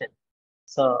addiction.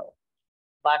 So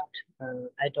what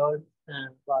I told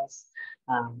was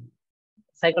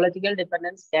psychological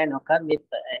dependence can occur with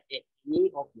any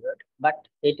opioid, but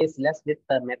it is less with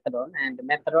methadone, and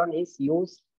methadone is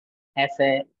used as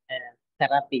a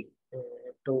therapy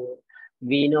to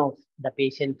wean off the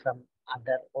patient from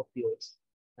other opioids.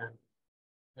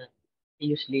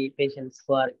 Usually patients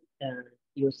who are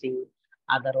using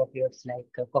other opioids like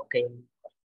cocaine,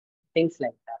 things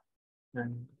like that.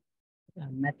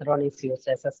 Methadone is used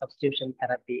as a substitution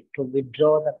therapy to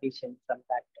withdraw the patient from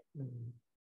that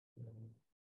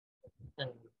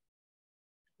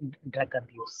drug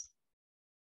abuse.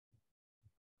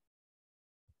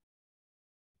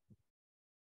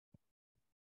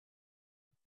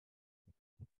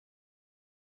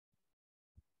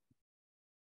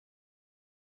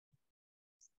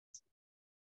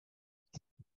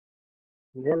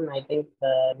 Then I think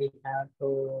we have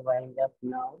to wind up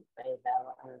now. I have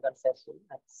another session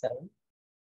at 7.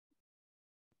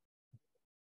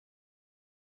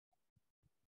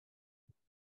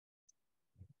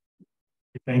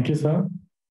 Thank you, sir.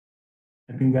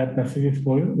 I think that message is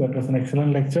for you. That was an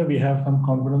excellent lecture. We have some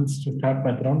confidence to start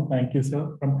methadone. Thank you,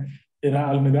 sir, from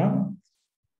Ira Almida.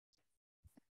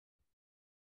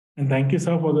 And thank you,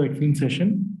 sir, for the excellent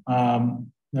session.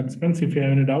 That's Spence. If you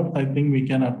have any doubts, I think we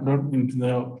can upload into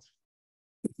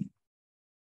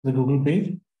the Google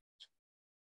page.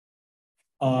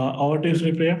 Over to you,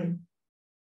 Sripriya.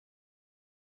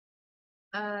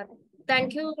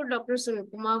 Thank you, Dr. Sunil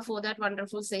Kumar, for that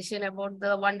wonderful session about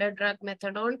the wonder drug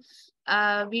methadone.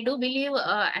 We do believe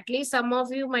at least some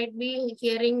of you might be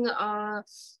hearing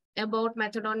about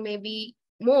methadone maybe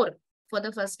more for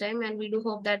the first time, and we do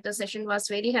hope that the session was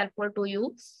very helpful to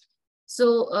you.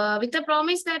 So with the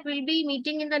promise that we'll be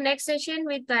meeting in the next session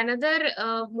with another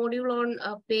module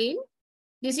on pain.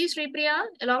 This is Sripriya,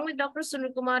 along with Dr.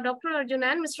 Sunil Kumar, Dr. Arjun,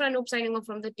 and Mr. Anup signing off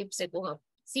from the Tips Eco Hub.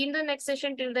 See you in the next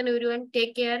session. Till then, everyone,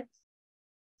 take care.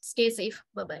 Stay safe.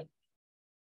 Bye-bye.